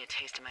someone who'd give me a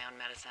taste of my own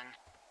medicine.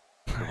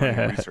 They're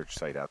running a research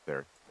site out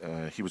there.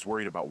 He was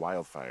worried about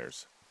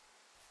wildfires.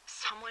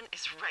 Someone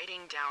is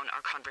writing down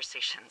our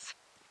conversations.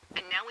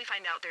 And now we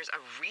find out there's a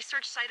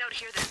research site out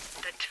here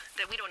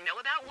that we don't know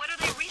about? What are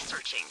they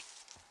researching?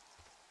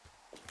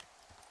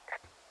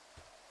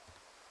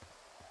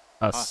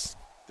 Us.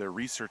 They're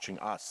researching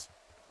us.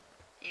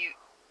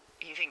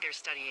 You think they're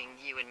studying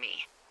you and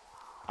me?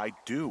 I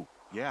do,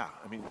 yeah.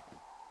 I mean,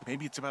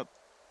 maybe it's about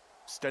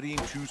studying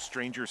two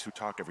strangers who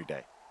talk every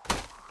day.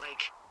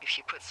 Like, if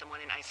you put someone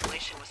in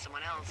isolation with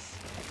someone else,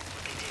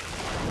 what they do.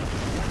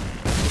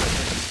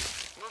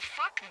 Well,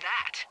 fuck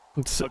that.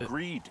 It's,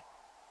 Agreed.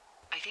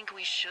 I think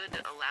we should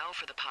allow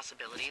for the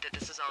possibility that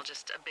this is all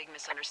just a big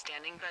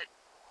misunderstanding, but...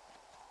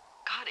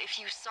 God, if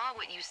you saw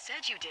what you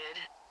said you did...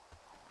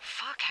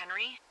 Fuck,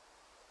 Henry.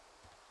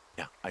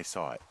 Yeah, I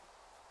saw it.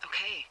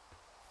 Okay.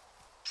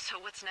 So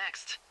what's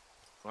next?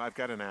 Well, I've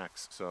got an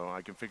axe, so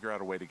I can figure out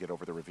a way to get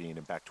over the ravine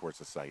and back towards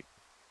the site.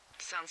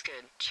 Sounds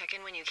good. Check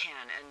in when you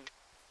can, and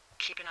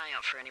keep an eye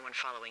out for anyone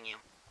following you.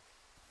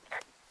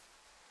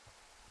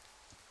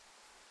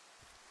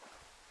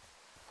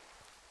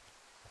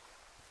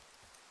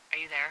 Are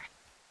you there?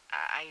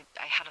 I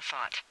had a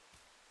thought.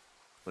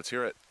 Let's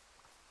hear it.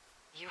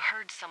 You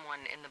heard someone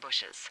in the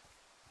bushes.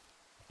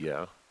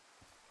 Yeah?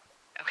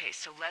 Okay,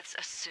 so let's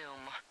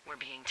assume we're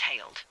being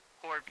tailed.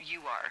 Or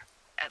you are,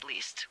 at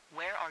least.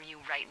 Where are you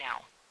right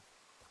now?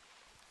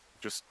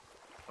 Just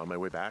on my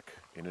way back,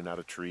 in and out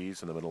of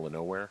trees in the middle of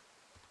nowhere.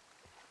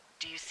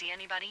 Do you see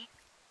anybody?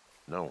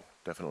 No,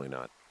 definitely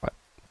not.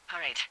 All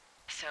right,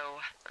 so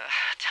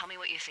tell me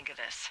what you think of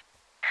this.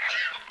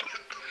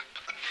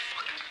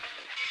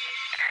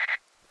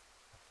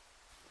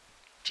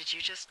 Did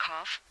you just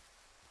cough?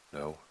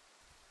 No.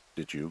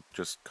 Did you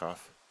just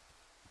cough?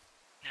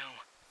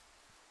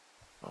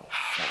 No. Oh,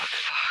 Fuck.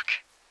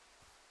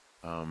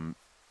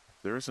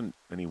 there isn't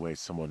any way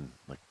someone,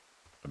 like,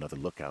 another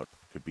lookout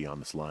could be on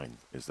this line,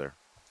 is there?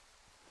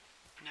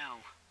 No.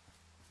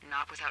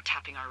 Not without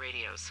tapping our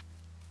radios.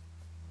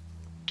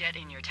 Get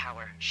in your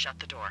tower, shut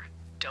the door.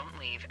 Don't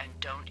leave, and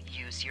don't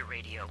use your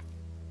radio.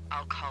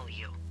 I'll call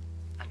you.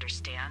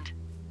 Understand?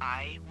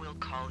 I will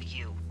call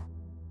you.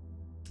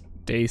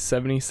 Day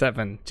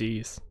 77.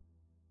 Jeez.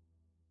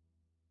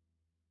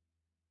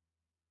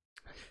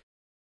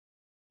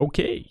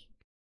 Okay.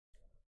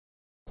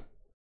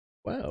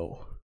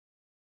 Well.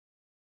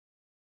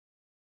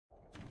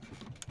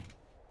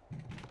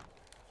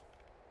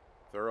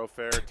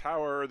 Thoroughfare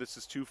Tower, this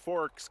is Two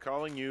Forks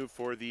calling you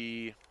for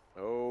the,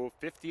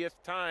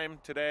 50th time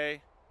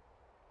today.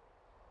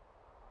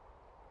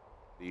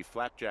 The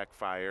flapjack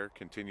fire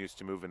continues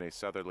to move in a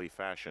southerly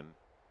fashion.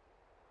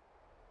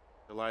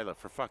 Delilah,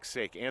 for fuck's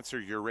sake, answer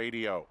your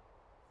radio.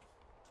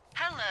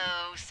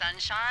 Hello,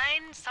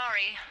 sunshine.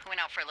 Sorry,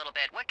 went out for a little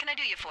bit. What can I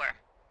do you for?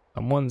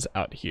 Someone's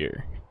out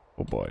here.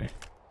 Oh boy.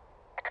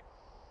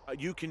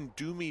 You can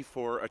do me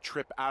for a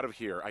trip out of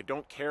here. I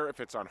don't care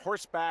if it's on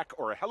horseback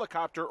or a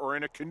helicopter or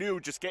in a canoe.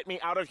 Just get me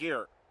out of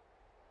here.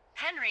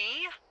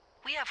 Henry,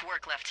 we have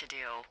work left to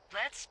do.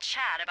 Let's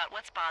chat about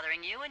what's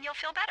bothering you and you'll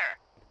feel better.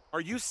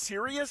 Are you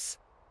serious?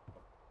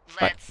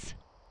 Let's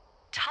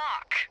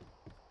talk.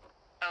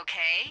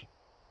 Okay?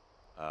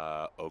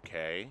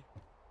 Okay.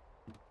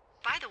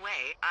 By the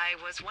way, I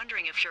was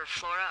wondering if your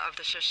Flora of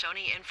the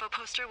Shoshone info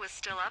poster was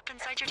still up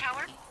inside your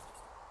tower?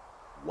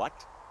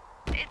 What?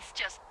 It's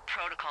just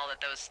protocol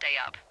that those stay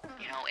up.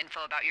 You know,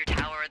 info about your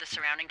tower, the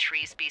surrounding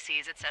tree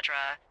species, etc.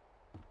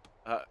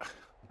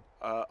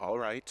 All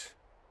right.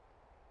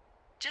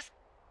 Just,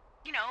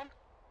 you know,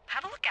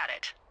 have a look at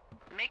it.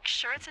 Make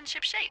sure it's in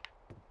ship shape.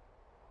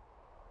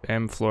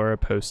 Damn Flora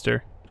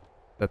poster.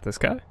 Is that this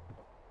guy?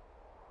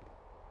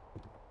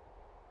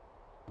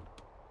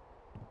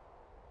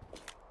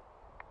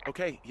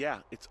 Okay, yeah,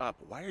 it's up.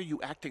 Why are you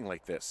acting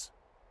like this?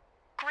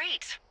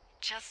 Great.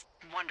 Just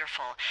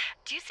wonderful.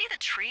 Do you see the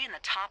tree in the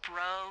top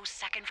row,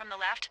 second from the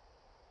left?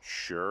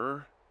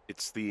 Sure.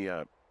 It's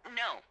the,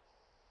 No.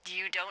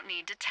 You don't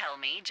need to tell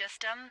me.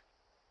 Just,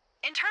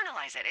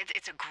 internalize it.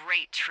 It's a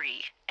great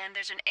tree. And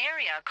there's an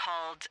area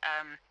called,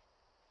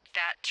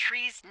 that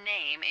tree's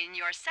name in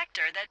your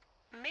sector that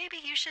maybe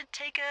you should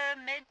take a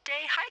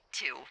midday hike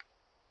to.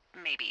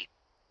 Maybe.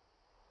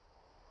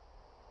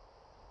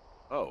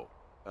 Oh,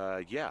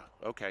 yeah,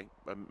 okay.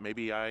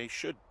 Maybe I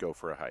should go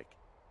for a hike.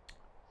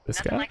 This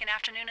Nothing guy? like an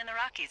afternoon in the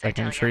Rockies, I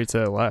Second tell tree ya. to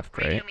the left,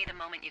 right? Radio me the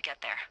moment you get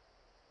there.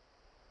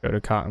 Go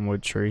to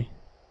Cottonwood Tree.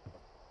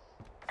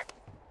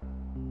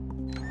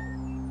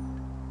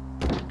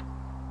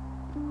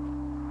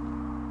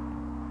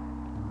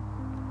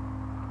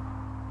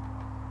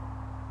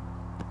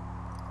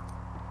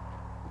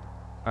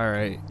 All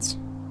right.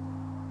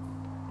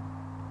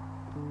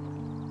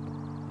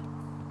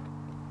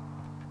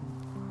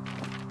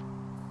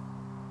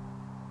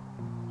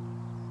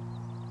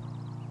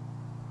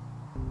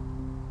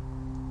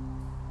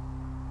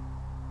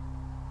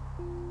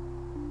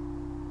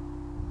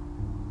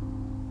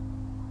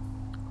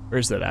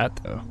 Where's that at,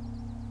 though?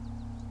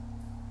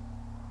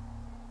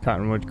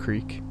 Cottonwood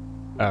Creek.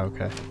 Oh,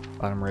 okay.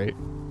 Bottom right.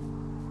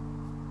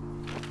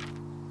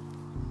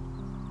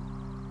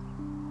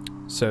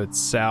 So it's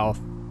southeast,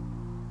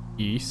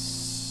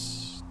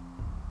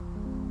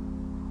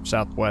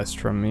 southwest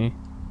from me.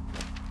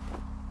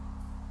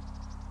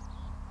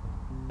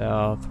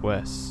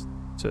 Southwest,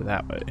 so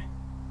that way.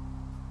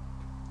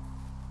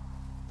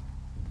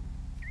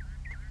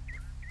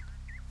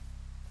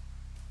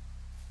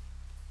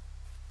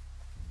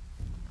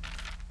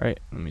 Right,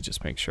 let me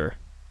just make sure.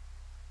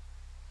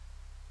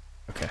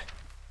 Okay,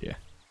 yeah.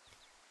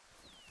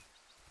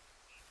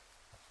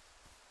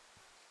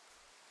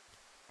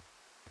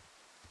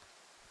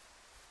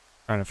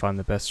 Trying to find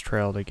the best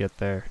trail to get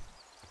there.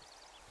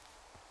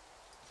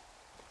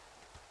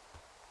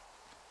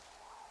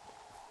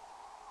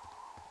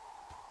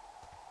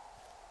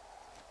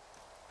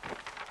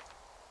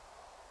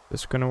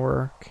 This gonna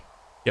work?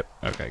 Yep,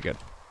 okay, good.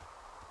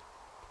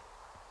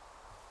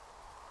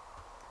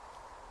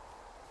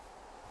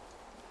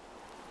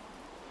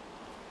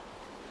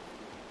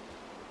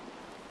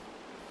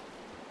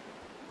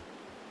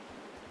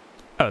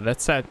 Oh,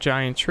 that's that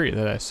giant tree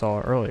that I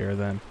saw earlier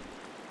then.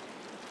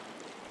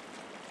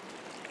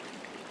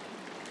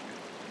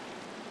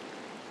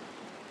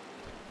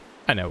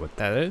 I know what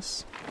that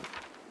is.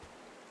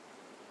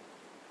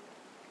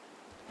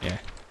 Yeah.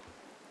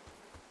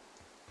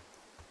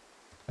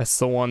 That's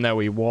the one that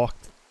we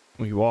walked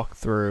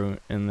through,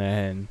 and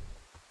then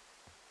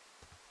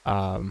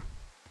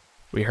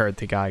we heard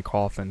the guy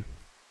coughing.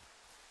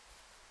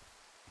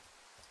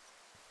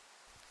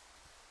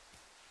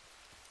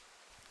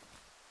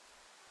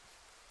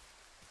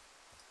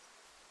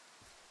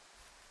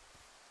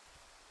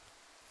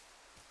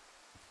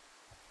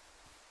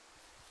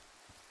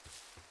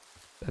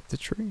 Is that the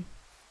tree?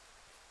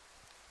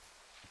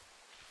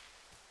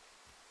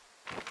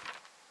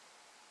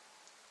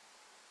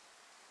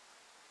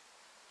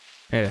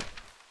 Yeah.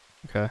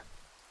 Okay.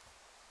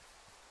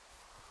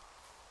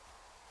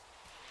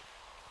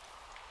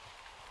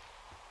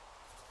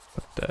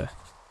 What the?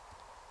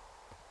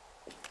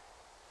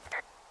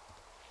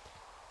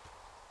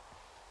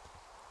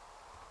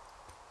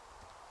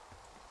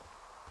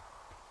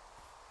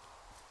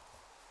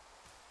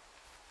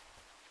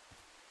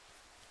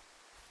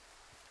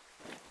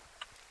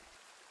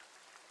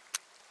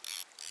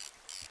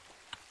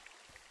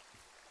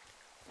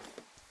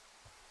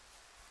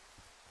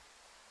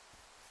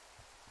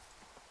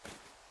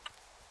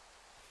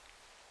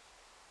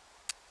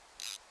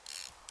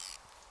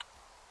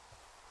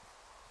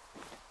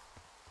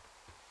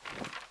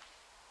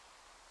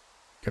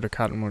 Go to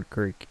Cottonwood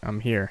Creek. I'm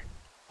here.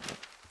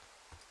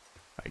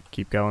 I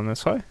keep going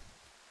this way.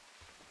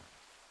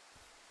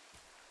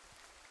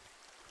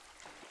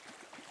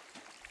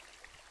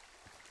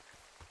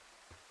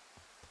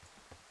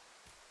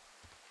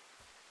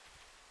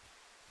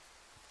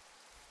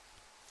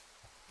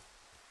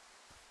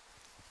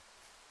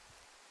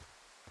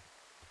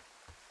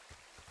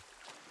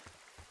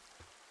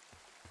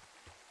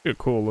 A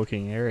cool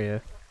looking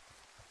area.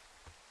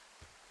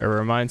 It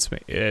reminds me,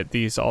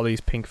 all these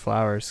pink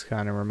flowers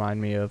kind of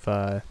remind me of,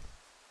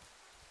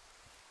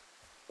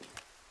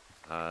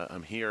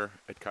 I'm here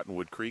at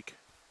Cottonwood Creek.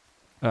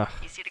 You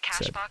see the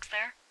cash box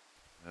there?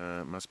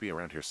 Must be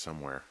around here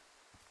somewhere.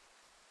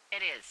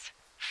 It is.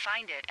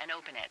 Find it and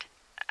open it.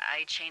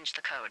 I changed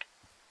the code.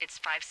 It's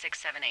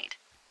 5678.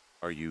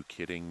 Are you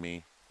kidding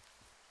me?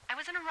 I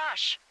was in a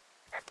rush.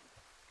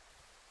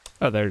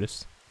 Oh, there it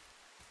is.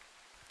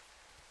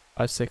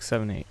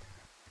 5678.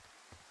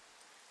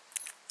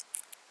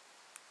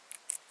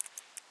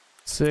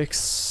 6,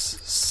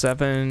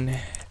 7,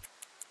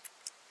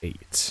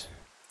 8.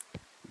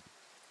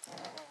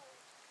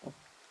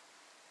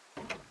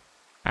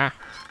 Ah.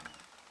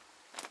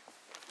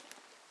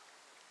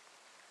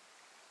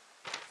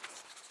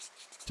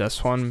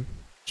 Just one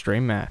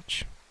stream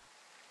match.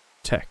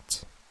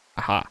 Protect.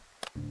 Aha.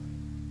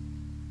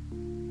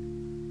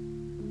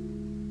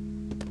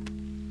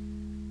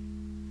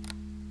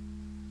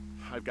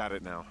 I've got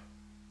it now.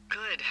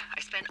 Good.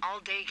 I spent all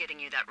day getting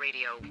you that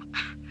radio.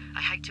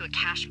 I hiked to a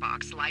cash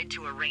box, lied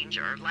to a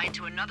ranger, lied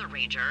to another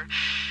ranger,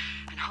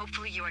 and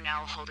hopefully you are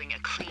now holding a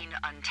clean,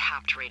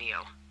 untapped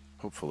radio.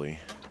 Hopefully.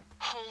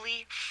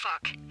 Holy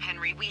fuck,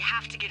 Henry, we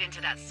have to get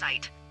into that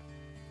site.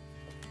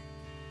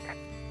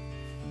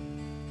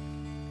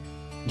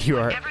 You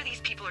are. Whatever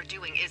these people are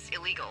doing is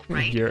illegal,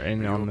 right? You're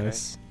in on okay?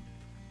 this.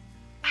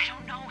 I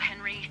don't know,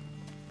 Henry.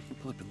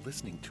 People have been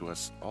listening to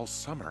us all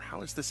summer.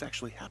 How is this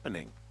actually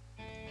happening?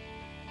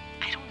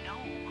 I don't know.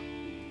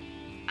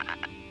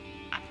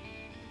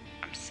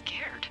 I'm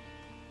scared.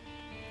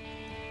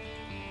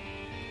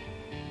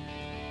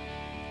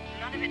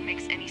 None of it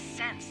makes any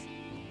sense.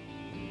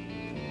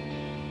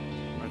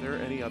 I've there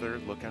any other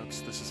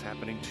lookouts this is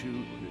happening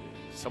to?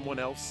 Someone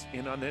else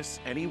in on this?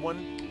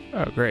 Anyone?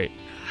 Oh, great.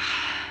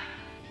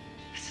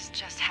 This is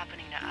just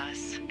happening to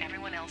us.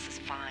 Everyone else is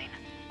fine.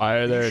 Why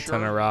are there you a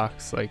ton of sure?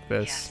 rocks like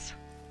this? Yes.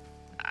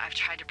 I've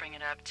tried to bring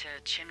it up to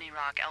Chimney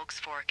Rock, Elks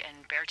Fork,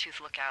 and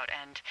Beartooth Lookout,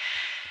 and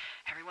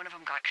every one of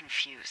them got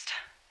confused.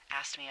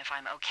 Asked me if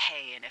I'm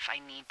okay and if I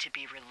need to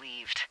be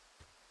relieved.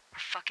 Our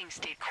fucking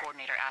state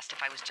coordinator asked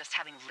if I was just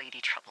having lady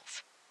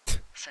troubles.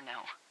 So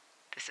no,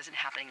 this isn't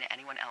happening to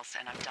anyone else,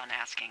 and I'm done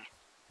asking.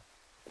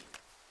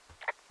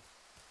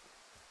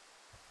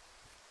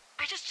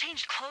 I just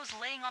changed clothes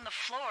laying on the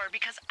floor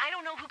because I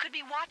don't know who could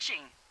be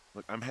watching.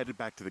 Look, I'm headed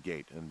back to the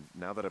gate, and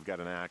now that I've got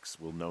an axe,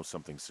 we'll know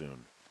something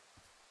soon.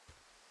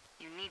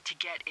 You need to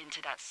get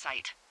into that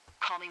site.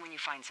 Call me when you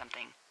find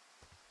something.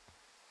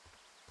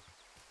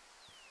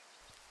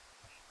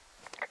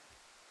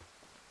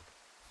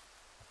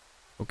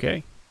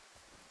 Okay.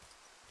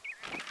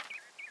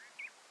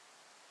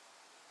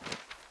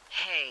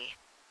 Hey,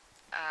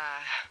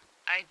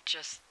 I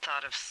just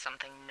thought of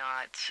something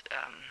not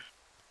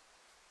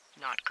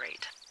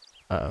great.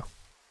 Uh-oh.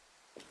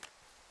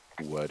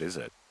 What is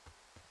it?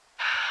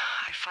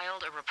 I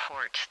filed a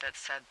report that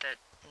said that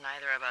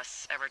neither of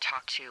us ever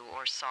talked to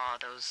or saw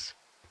those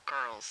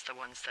girls, the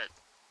ones that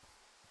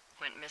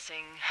went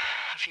missing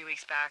a few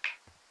weeks back.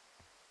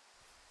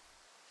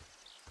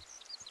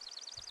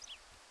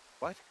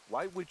 What?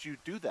 Why would you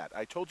do that?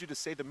 I told you to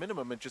say the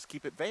minimum and just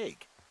keep it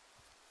vague.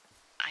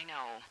 I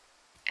know,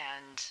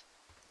 and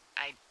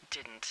I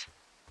didn't.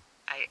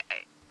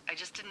 I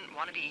just didn't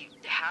want to be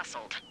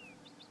hassled.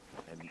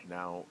 And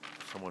now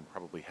someone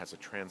probably has a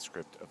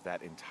transcript of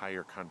that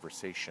entire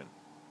conversation.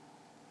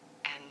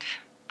 And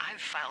I've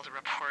filed a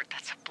report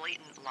that's a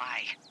blatant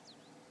lie.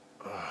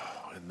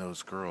 Oh, and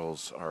those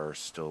girls are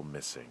still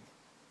missing.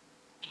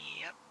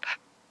 Yep.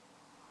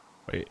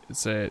 Wait,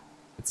 it's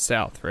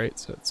south, right?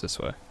 So it's this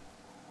way.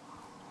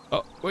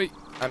 Oh, wait,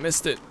 I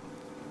missed it.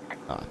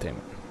 Ah, damn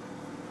it.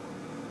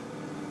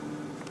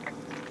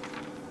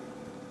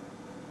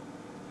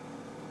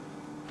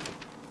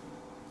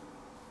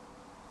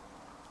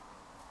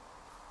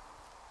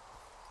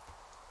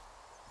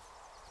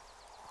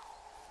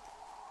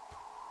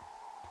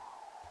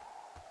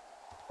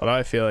 But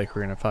I feel like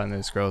we're gonna find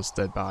those girls'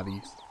 dead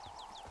bodies.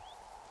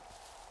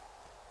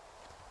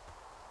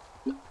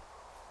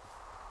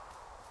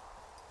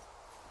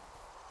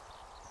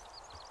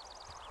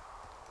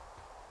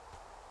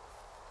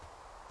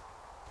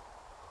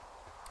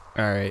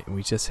 Alright,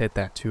 we just hit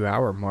that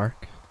 2-hour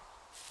mark.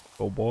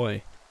 Oh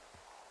boy.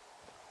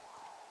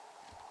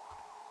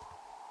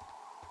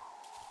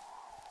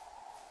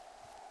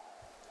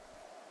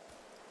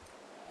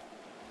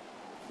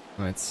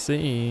 Let's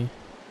see.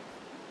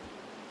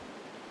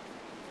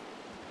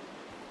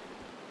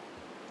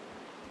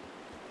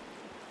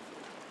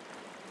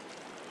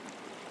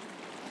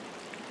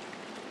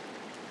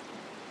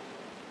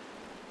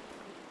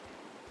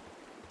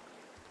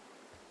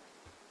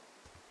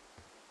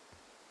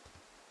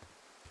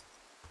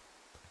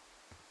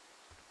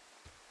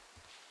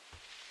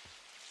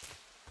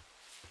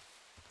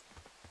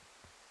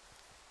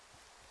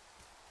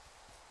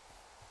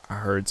 I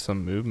heard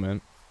some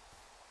movement.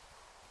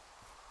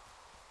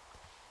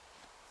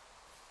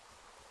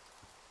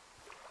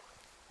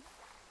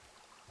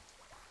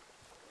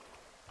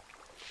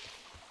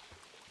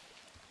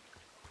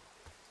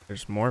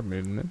 There's more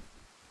movement.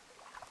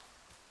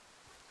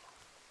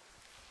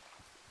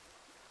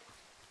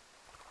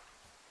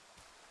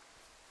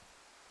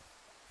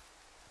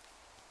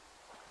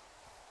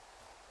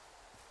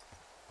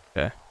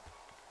 Okay.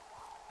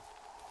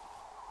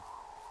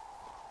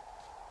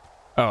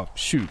 Oh,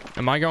 shoot.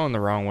 Am I going the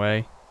wrong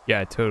way?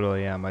 Yeah, I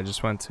totally am. I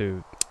just went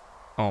to...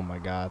 Oh my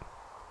god.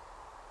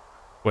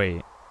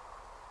 Wait.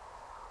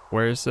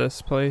 Where's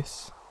this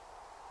place?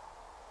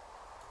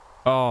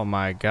 Oh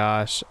my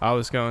gosh. I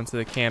was going to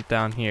the camp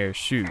down here.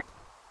 Shoot.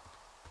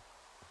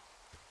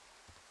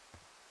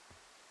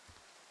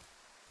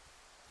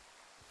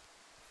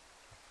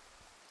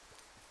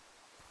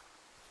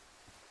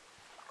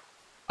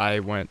 I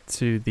went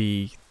to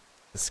the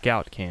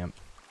scout camp.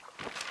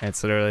 And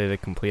it's literally the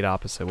complete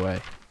opposite way.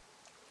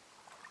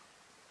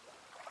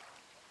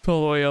 It's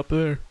all the way up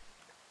there.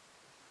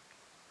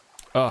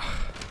 Ugh.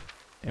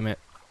 Damn it.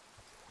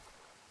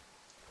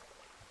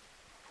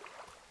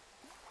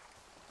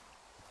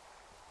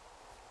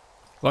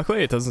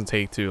 Luckily, it doesn't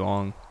take too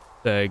long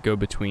to go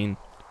between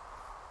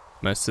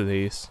most of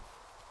these.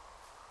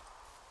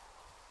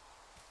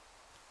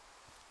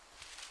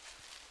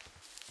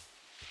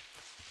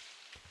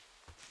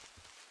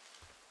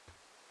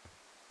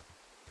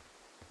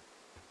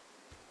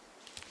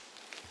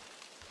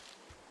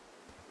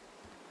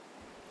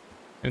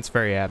 It's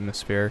very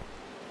atmospheric.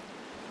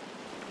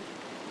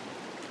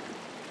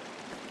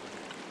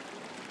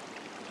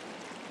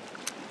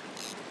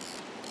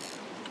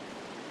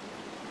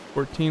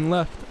 $14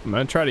 left. I'm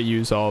gonna try to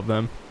use all of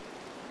them.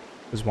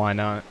 Cause why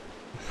not?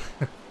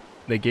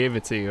 They gave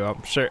it to you.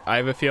 I'm sure. I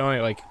have a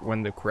feeling like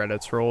when the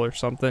credits roll or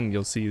something,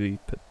 you'll see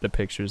the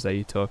pictures that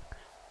you took.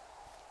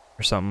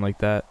 or something like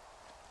that.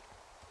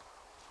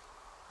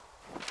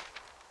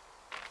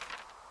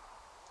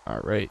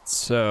 Alright,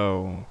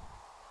 so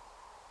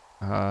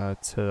to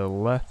the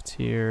left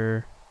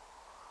here.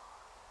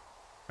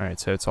 Alright,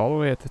 so it's all the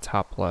way at the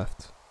top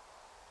left.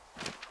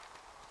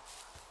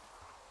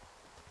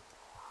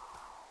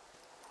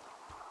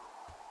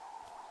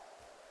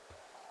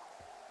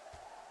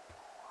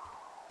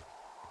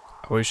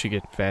 I wish you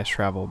could fast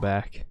travel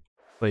back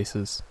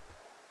places.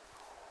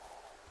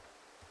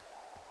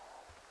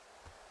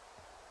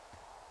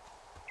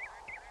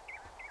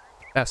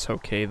 That's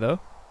okay though.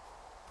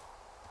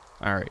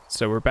 Alright,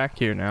 so we're back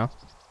here now.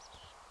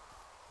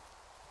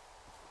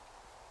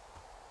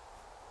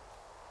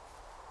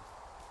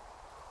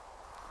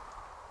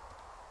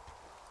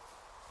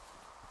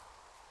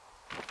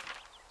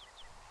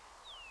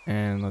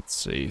 And let's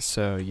see,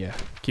 so yeah,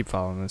 keep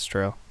following this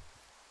trail.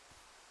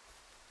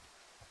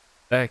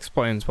 That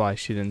explains why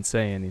she didn't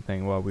say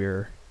anything while we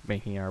were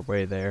making our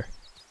way there.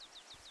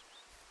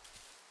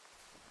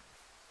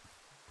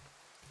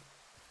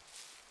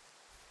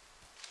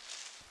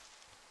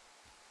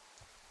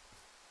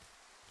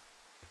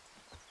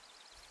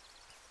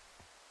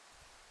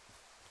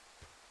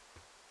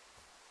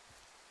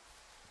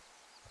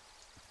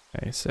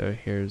 Okay, so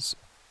here's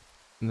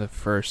the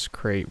first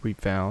crate we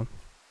found.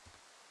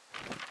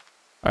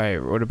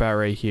 Alright, what about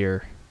right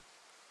here?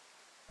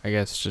 I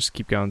guess just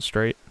keep going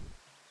straight.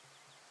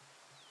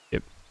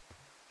 Yep.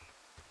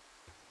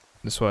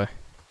 This way.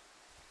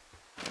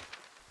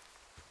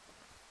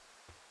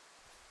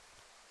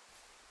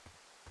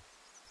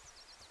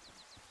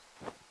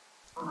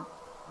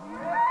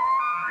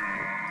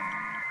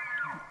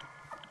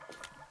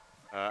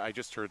 I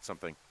just heard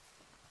something.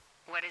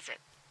 What is it?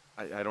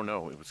 I don't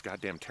know. It was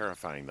goddamn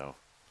terrifying, though.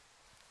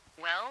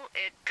 Well,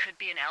 it could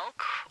be an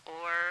elk,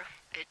 or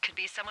it could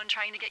be someone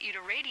trying to get you to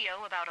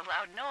radio about a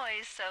loud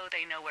noise so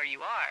they know where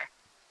you are.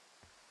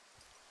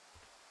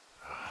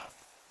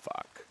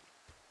 Fuck.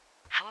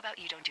 How about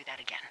you don't do that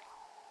again?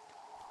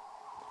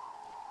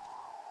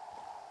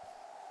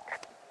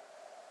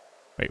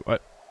 Wait,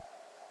 what?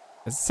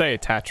 Does it say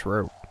attach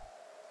rope?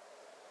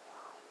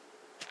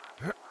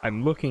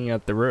 I'm looking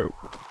at the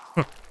rope.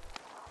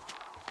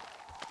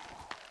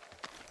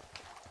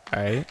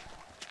 Alright,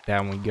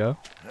 down we go.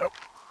 Nope.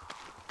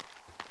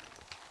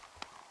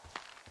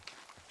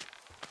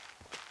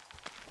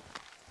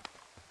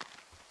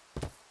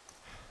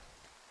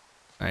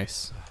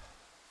 Nice.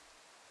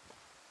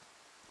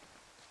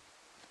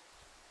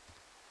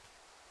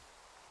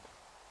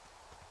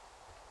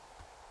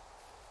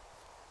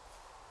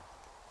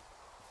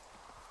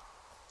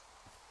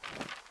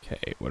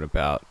 Okay, what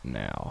about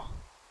now?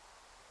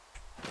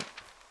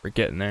 We're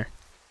getting there.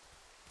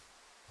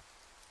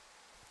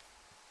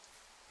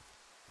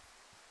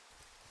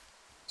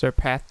 Is there a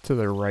path to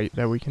the right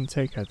that we can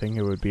take? I think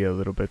it would be a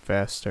little bit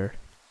faster.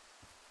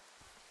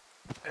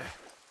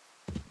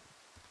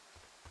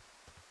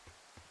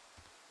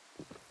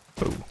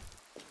 Ooh.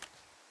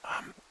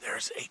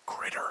 There's a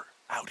critter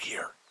out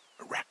here.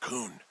 A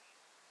raccoon.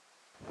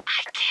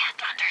 I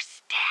can't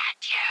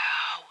understand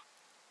you.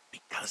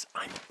 Because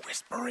I'm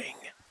whispering.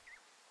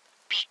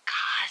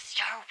 Because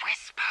you're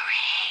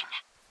whispering.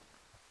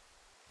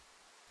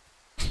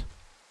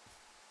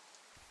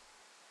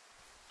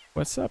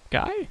 What's up,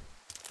 guy?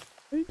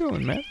 How you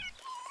doing, man?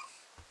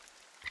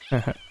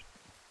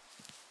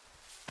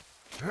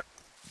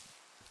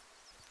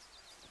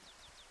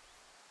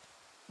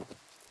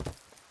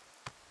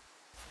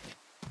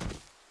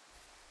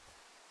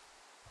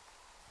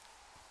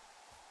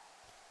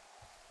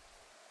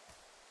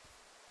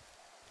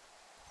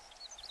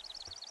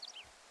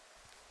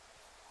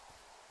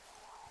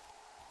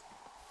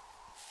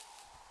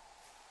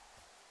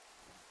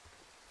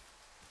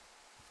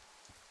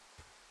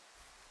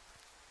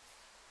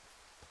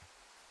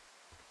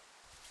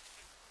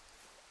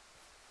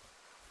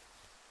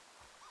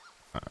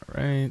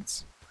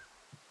 Alright.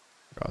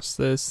 Across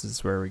this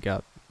is where we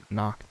got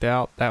knocked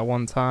out that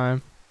one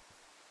time.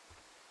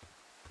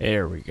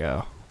 There we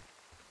go.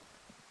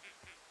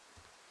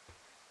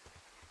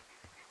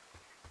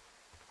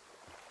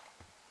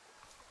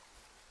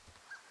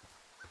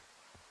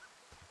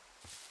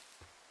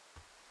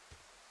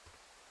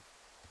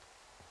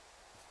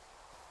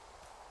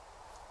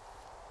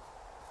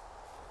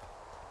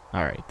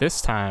 Alright,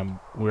 this time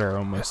we're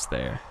almost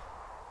there.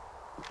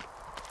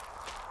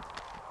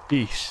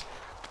 Yeesh.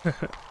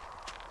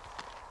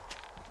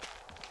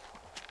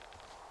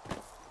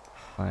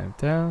 Climb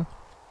down.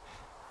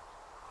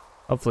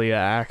 Hopefully the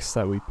axe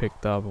that we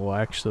picked up will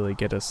actually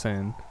get us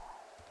in.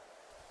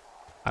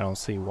 I don't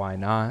see why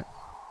not.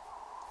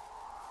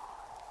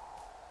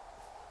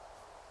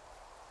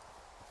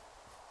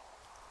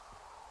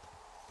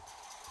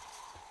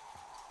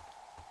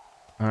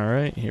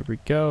 Alright, here we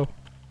go.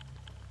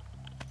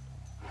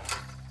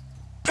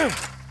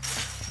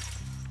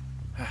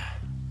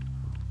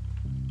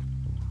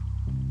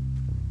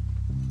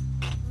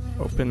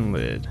 Open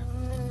lid.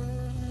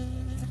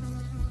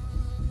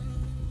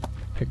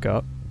 Pick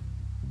up.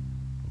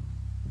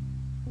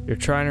 You're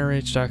trying to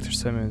reach Dr.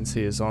 Simmons.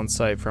 He is on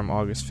site from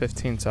August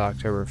 15th to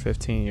October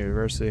 15th.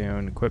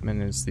 University-owned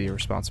equipment is the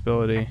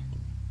responsibility.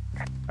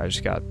 I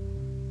just got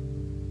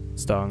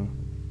stung.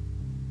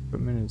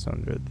 Equipment is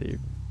under the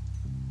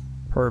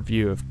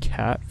purview of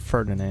Cat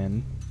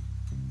Ferdinand.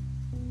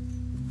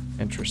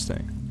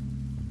 Interesting.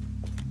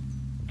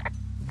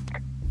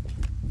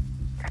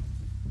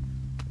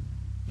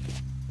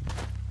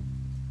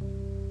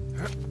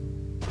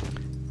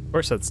 Of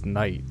course, that's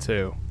night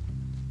too,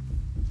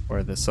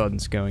 where the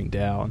sun's going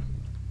down.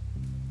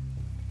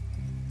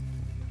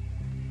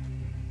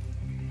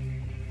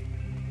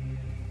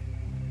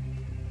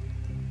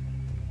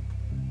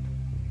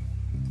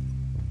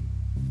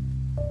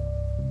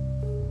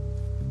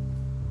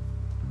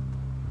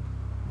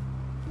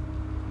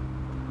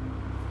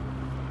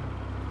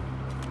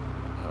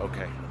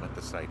 Okay, I'm at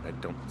the site. I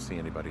don't see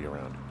anybody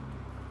around.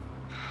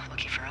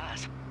 Lucky for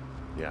us.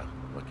 Yeah,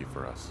 lucky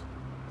for us.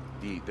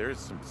 There's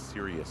some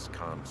serious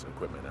comms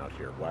equipment out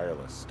here,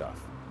 wireless stuff.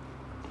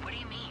 What do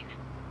you mean?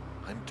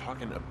 I'm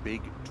talking a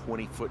big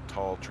 20-foot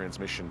tall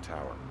transmission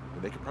tower,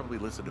 and they could probably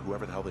listen to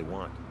whoever the hell they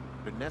want.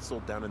 They're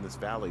nestled down in this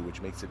valley,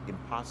 which makes it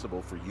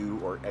impossible for you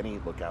or any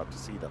lookout to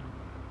see them.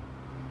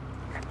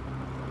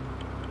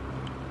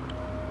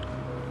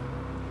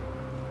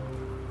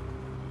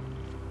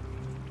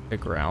 The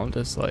ground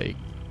is like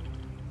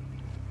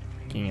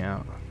freaking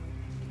out.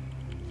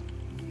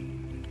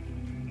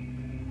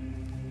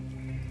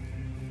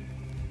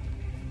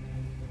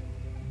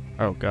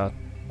 Oh god.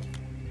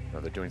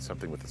 Now they're doing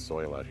something with the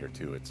soil out here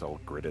too. It's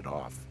all gridded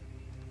off.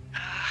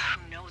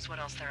 Who knows what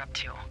else they're up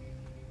to?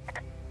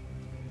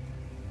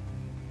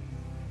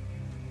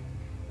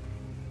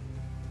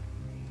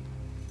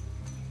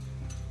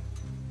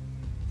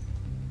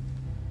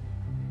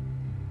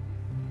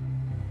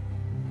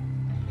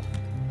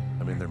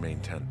 I'm in their main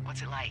tent.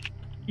 What's it like?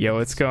 Yo,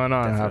 what's going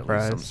on, Hot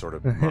Definitely some Prize? sort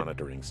of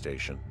monitoring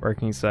station.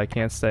 Working, so I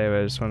can't stay, but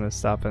I just want to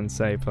stop and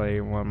say play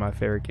one of my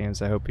favorite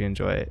games. I hope you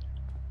enjoy it.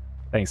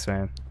 Thanks,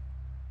 man.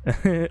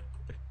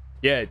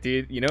 Yeah,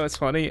 dude, you know what's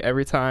funny?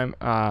 Every time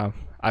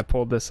I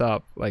pulled this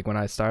up, like when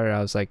I started, I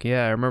was like,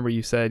 yeah, I remember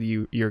you said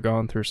you're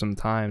going through some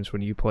times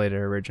when you played it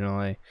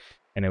originally,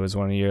 and it was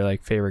one of your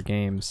like favorite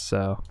games,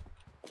 so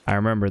I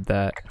remembered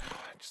that.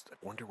 I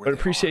wonder where But they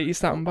appreciate are. you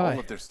stopping by.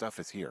 All of their stuff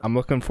is here. I'm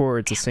looking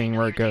forward to seeing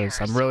where it You're goes.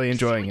 there, I'm really so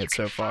enjoying see what it you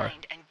so can far.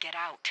 find and get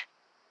out.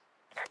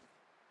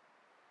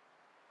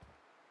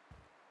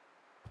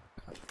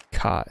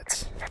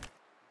 Cots.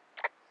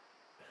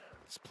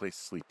 This place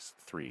sleeps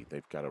 3.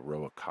 They've got a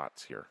row of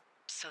cots here.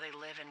 So they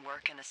live and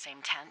work in the same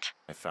tent?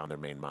 I found their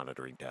main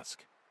monitoring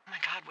desk. Oh my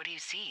god, what do you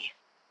see?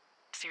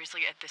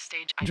 Seriously, at this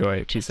stage, I Enjoy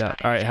believe it. Peace just out.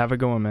 about All right, anything. have a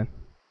good one, man.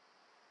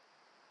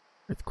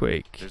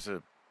 Earthquake. There's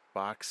a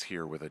box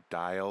here with a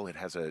dial. It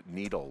has a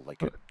needle,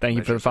 like it Thank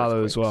you for the measures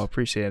follow as well. earthquakes.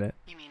 Appreciate it.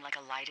 You mean like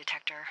a lie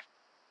detector?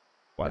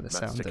 Why I'm the not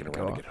sound sticking didn't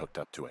around go to off. get hooked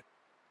up to it.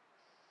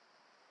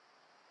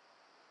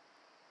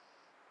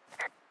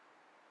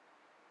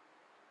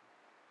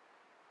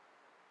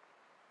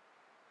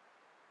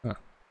 Huh.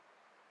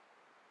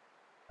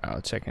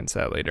 I'll check into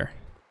that later.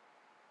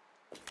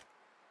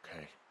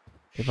 Okay.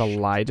 You have a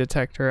lie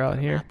detector out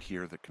A here? map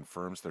here that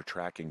confirms they're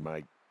tracking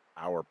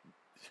our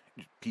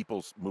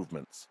people's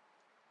movements.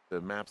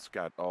 The map's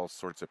got all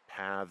sorts of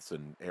paths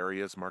and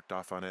areas marked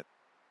off on it.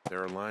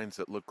 There are lines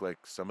that look like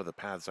some of the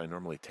paths I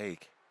normally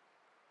take.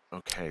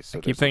 Okay, so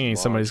I keep there's a thinking log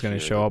somebody's gonna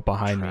here show that up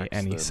behind me tracks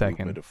any the second.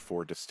 movement of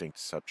 4 distinct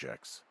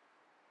subjects.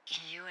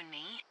 You and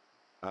me?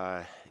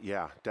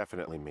 Yeah,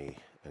 definitely me,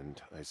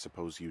 and I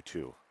suppose you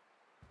too.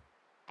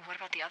 What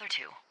about the other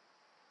two?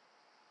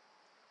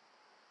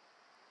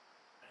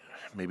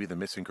 Maybe the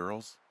missing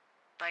girls?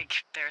 Like,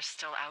 they're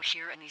still out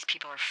here and these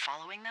people are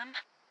following them?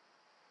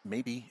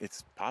 Maybe.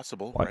 It's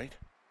possible, What? right?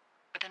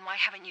 But then why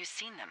haven't you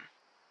seen them?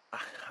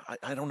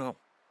 I don't know.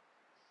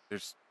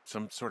 There's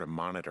some sort of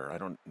monitor. I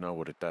don't know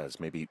what it does.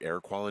 Maybe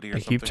air quality or I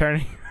something? keep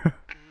turning.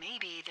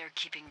 Maybe they're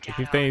keeping I data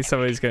keep thinking on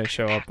somebody's everything gonna to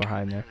show up impact our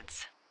behind there.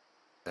 moods.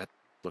 That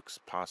looks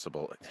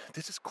possible.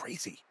 This is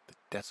crazy. The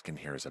desk in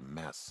here is a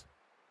mess.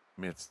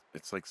 I mean,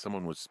 it's like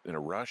someone was in a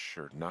rush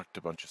or knocked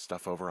a bunch of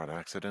stuff over on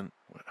accident.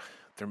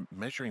 They're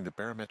measuring the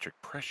barometric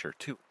pressure,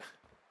 too.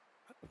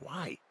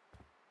 Why?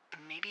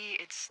 Maybe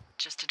it's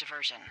just a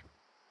diversion.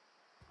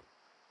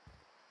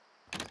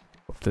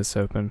 Flip this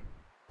open.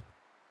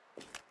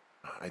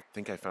 I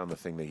think I found the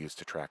thing they used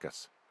to track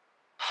us.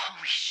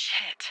 Holy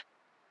shit.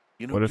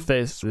 You know, What if you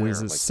this swear,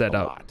 is like, set a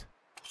up? lot.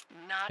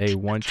 Not They the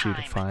want you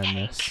to time, find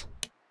Hank. this.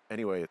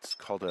 Anyway, it's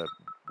called a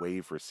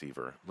wave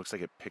receiver. Looks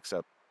like it picks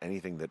up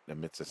anything that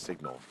emits a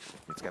signal.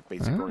 It's got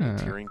basic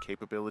orienteering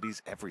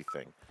capabilities,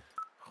 everything.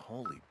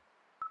 Holy.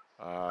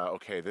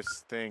 Okay,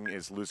 this thing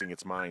is losing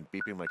its mind,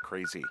 beeping like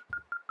crazy.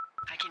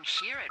 I can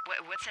hear it.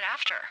 What's it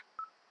after?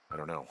 I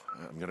don't know.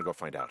 I'm gonna go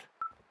find out.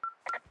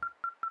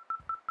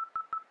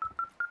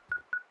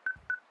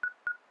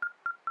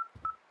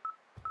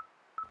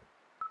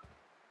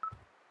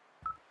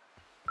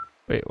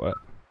 Wait, what?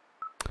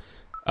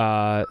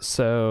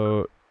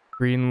 So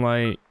green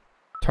light,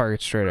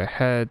 target straight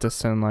ahead,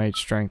 distant light,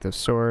 strength of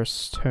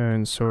source,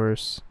 tone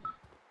source,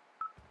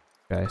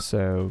 Okay,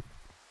 so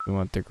we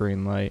want the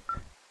green light.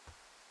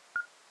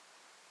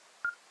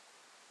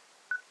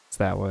 It's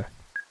that way.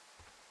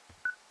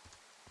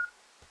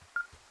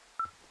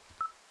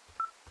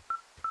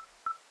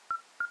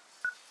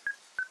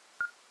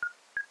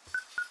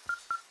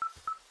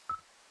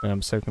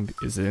 I'm so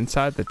confused. Is it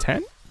inside the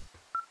tent?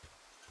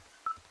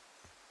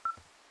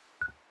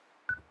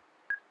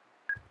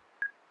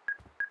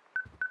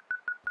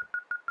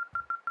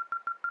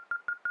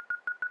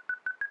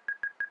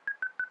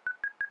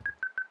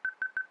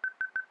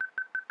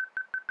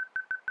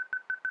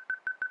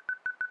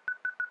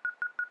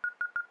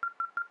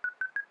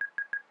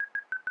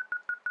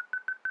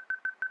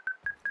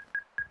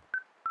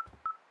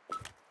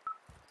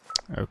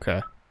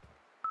 Okay.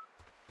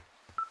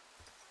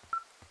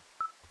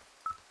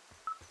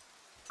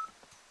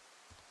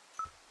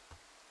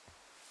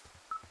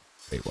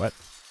 Wait, what?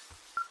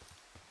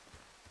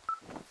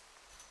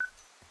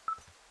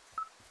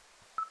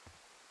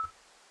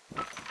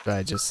 Did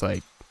I just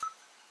like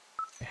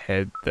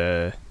head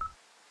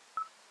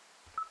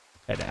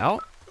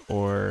out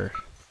or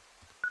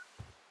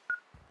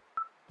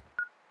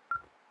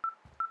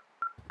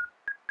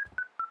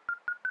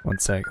one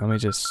sec, let me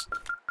just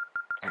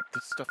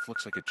This stuff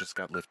looks like it just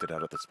got lifted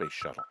out of the space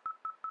shuttle.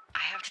 I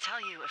have to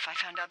tell you, if I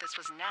found out this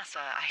was NASA,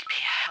 I'd be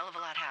a hell of a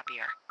lot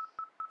happier.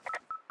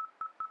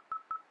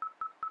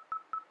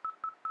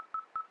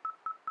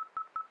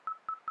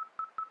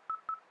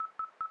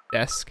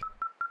 desk.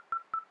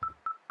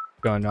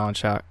 Going on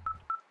shot.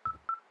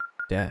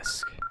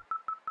 Desk.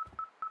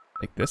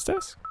 Like this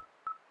desk?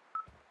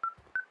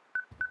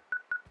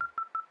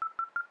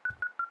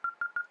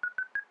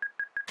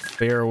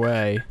 Clear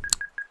away.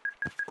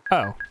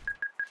 Oh.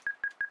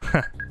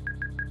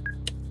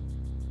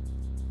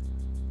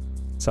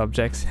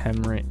 Subjects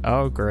hemorrhage.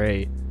 Oh,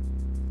 great.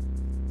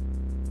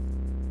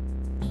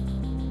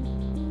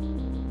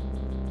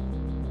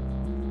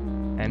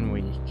 And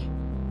weak.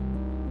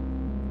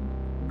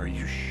 Are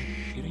you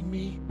shitting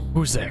me?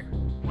 Who's there?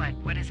 What?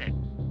 What is it?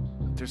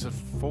 There's a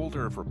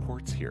folder of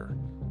reports here.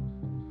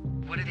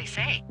 What do they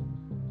say?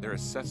 They're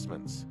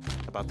assessments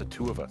about the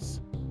two of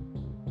us.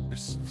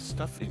 There's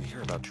stuff in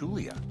here about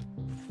Julia.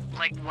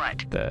 Like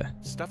what?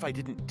 Stuff I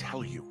didn't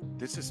tell you.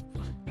 This is...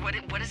 What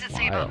does it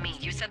say about me?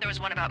 You said there was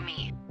one about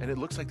me. And it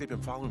looks like they've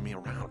been following me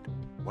around.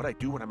 What I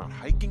do when I'm out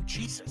hiking?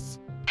 Jesus.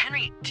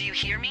 Henry, do you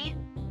hear me?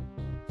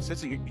 It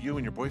says that you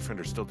and your boyfriend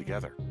are still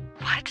together.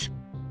 What?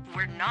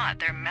 We're not.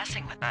 They're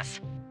messing with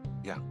us.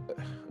 Yeah,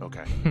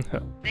 okay.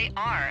 They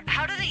are.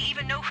 How do they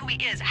even know who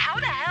he is? How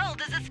the hell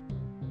does this...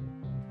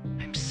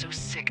 I'm so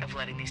sick of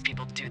letting these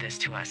people do this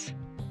to us.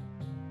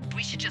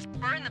 We should just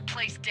burn the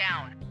place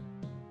down.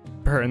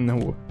 Burn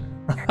the...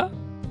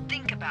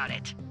 Think about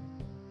it.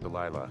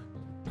 Delilah.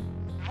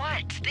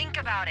 What? Think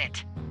about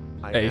it.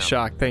 Hey,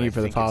 Shock, thank you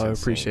for the follow.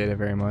 Appreciate it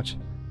very much.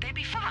 They'd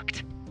be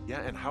fucked.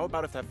 Yeah, and how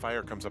about if that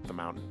fire comes up the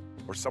mountain?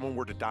 Or someone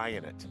were to die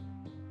in it?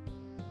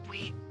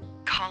 We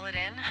call it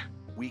in?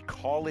 We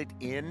call it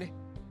in?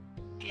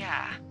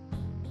 Yeah,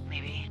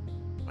 maybe.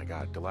 My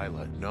God,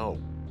 Delilah,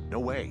 no. No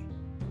way.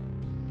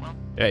 Well,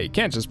 Yeah, you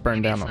can't just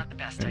burn maybe down it's an not the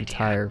best idea.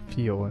 entire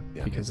field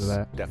Yeah, because it's of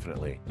that.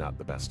 definitely not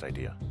the best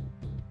idea.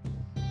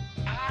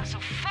 I'm so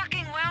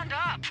fucking wound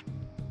up.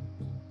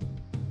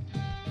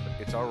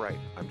 It's all right.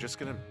 I'm just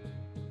gonna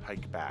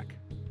hike back.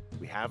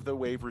 We have the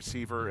wave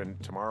receiver,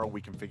 and tomorrow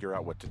we can figure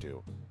out what to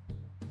do.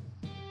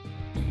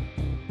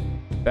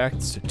 Back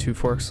to Two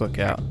Forks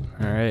Lookout.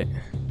 All right.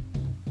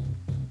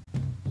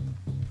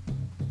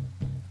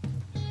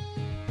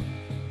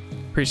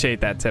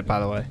 Appreciate that tip, by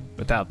the way,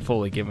 without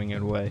fully giving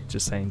it away.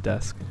 Just saying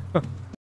desk.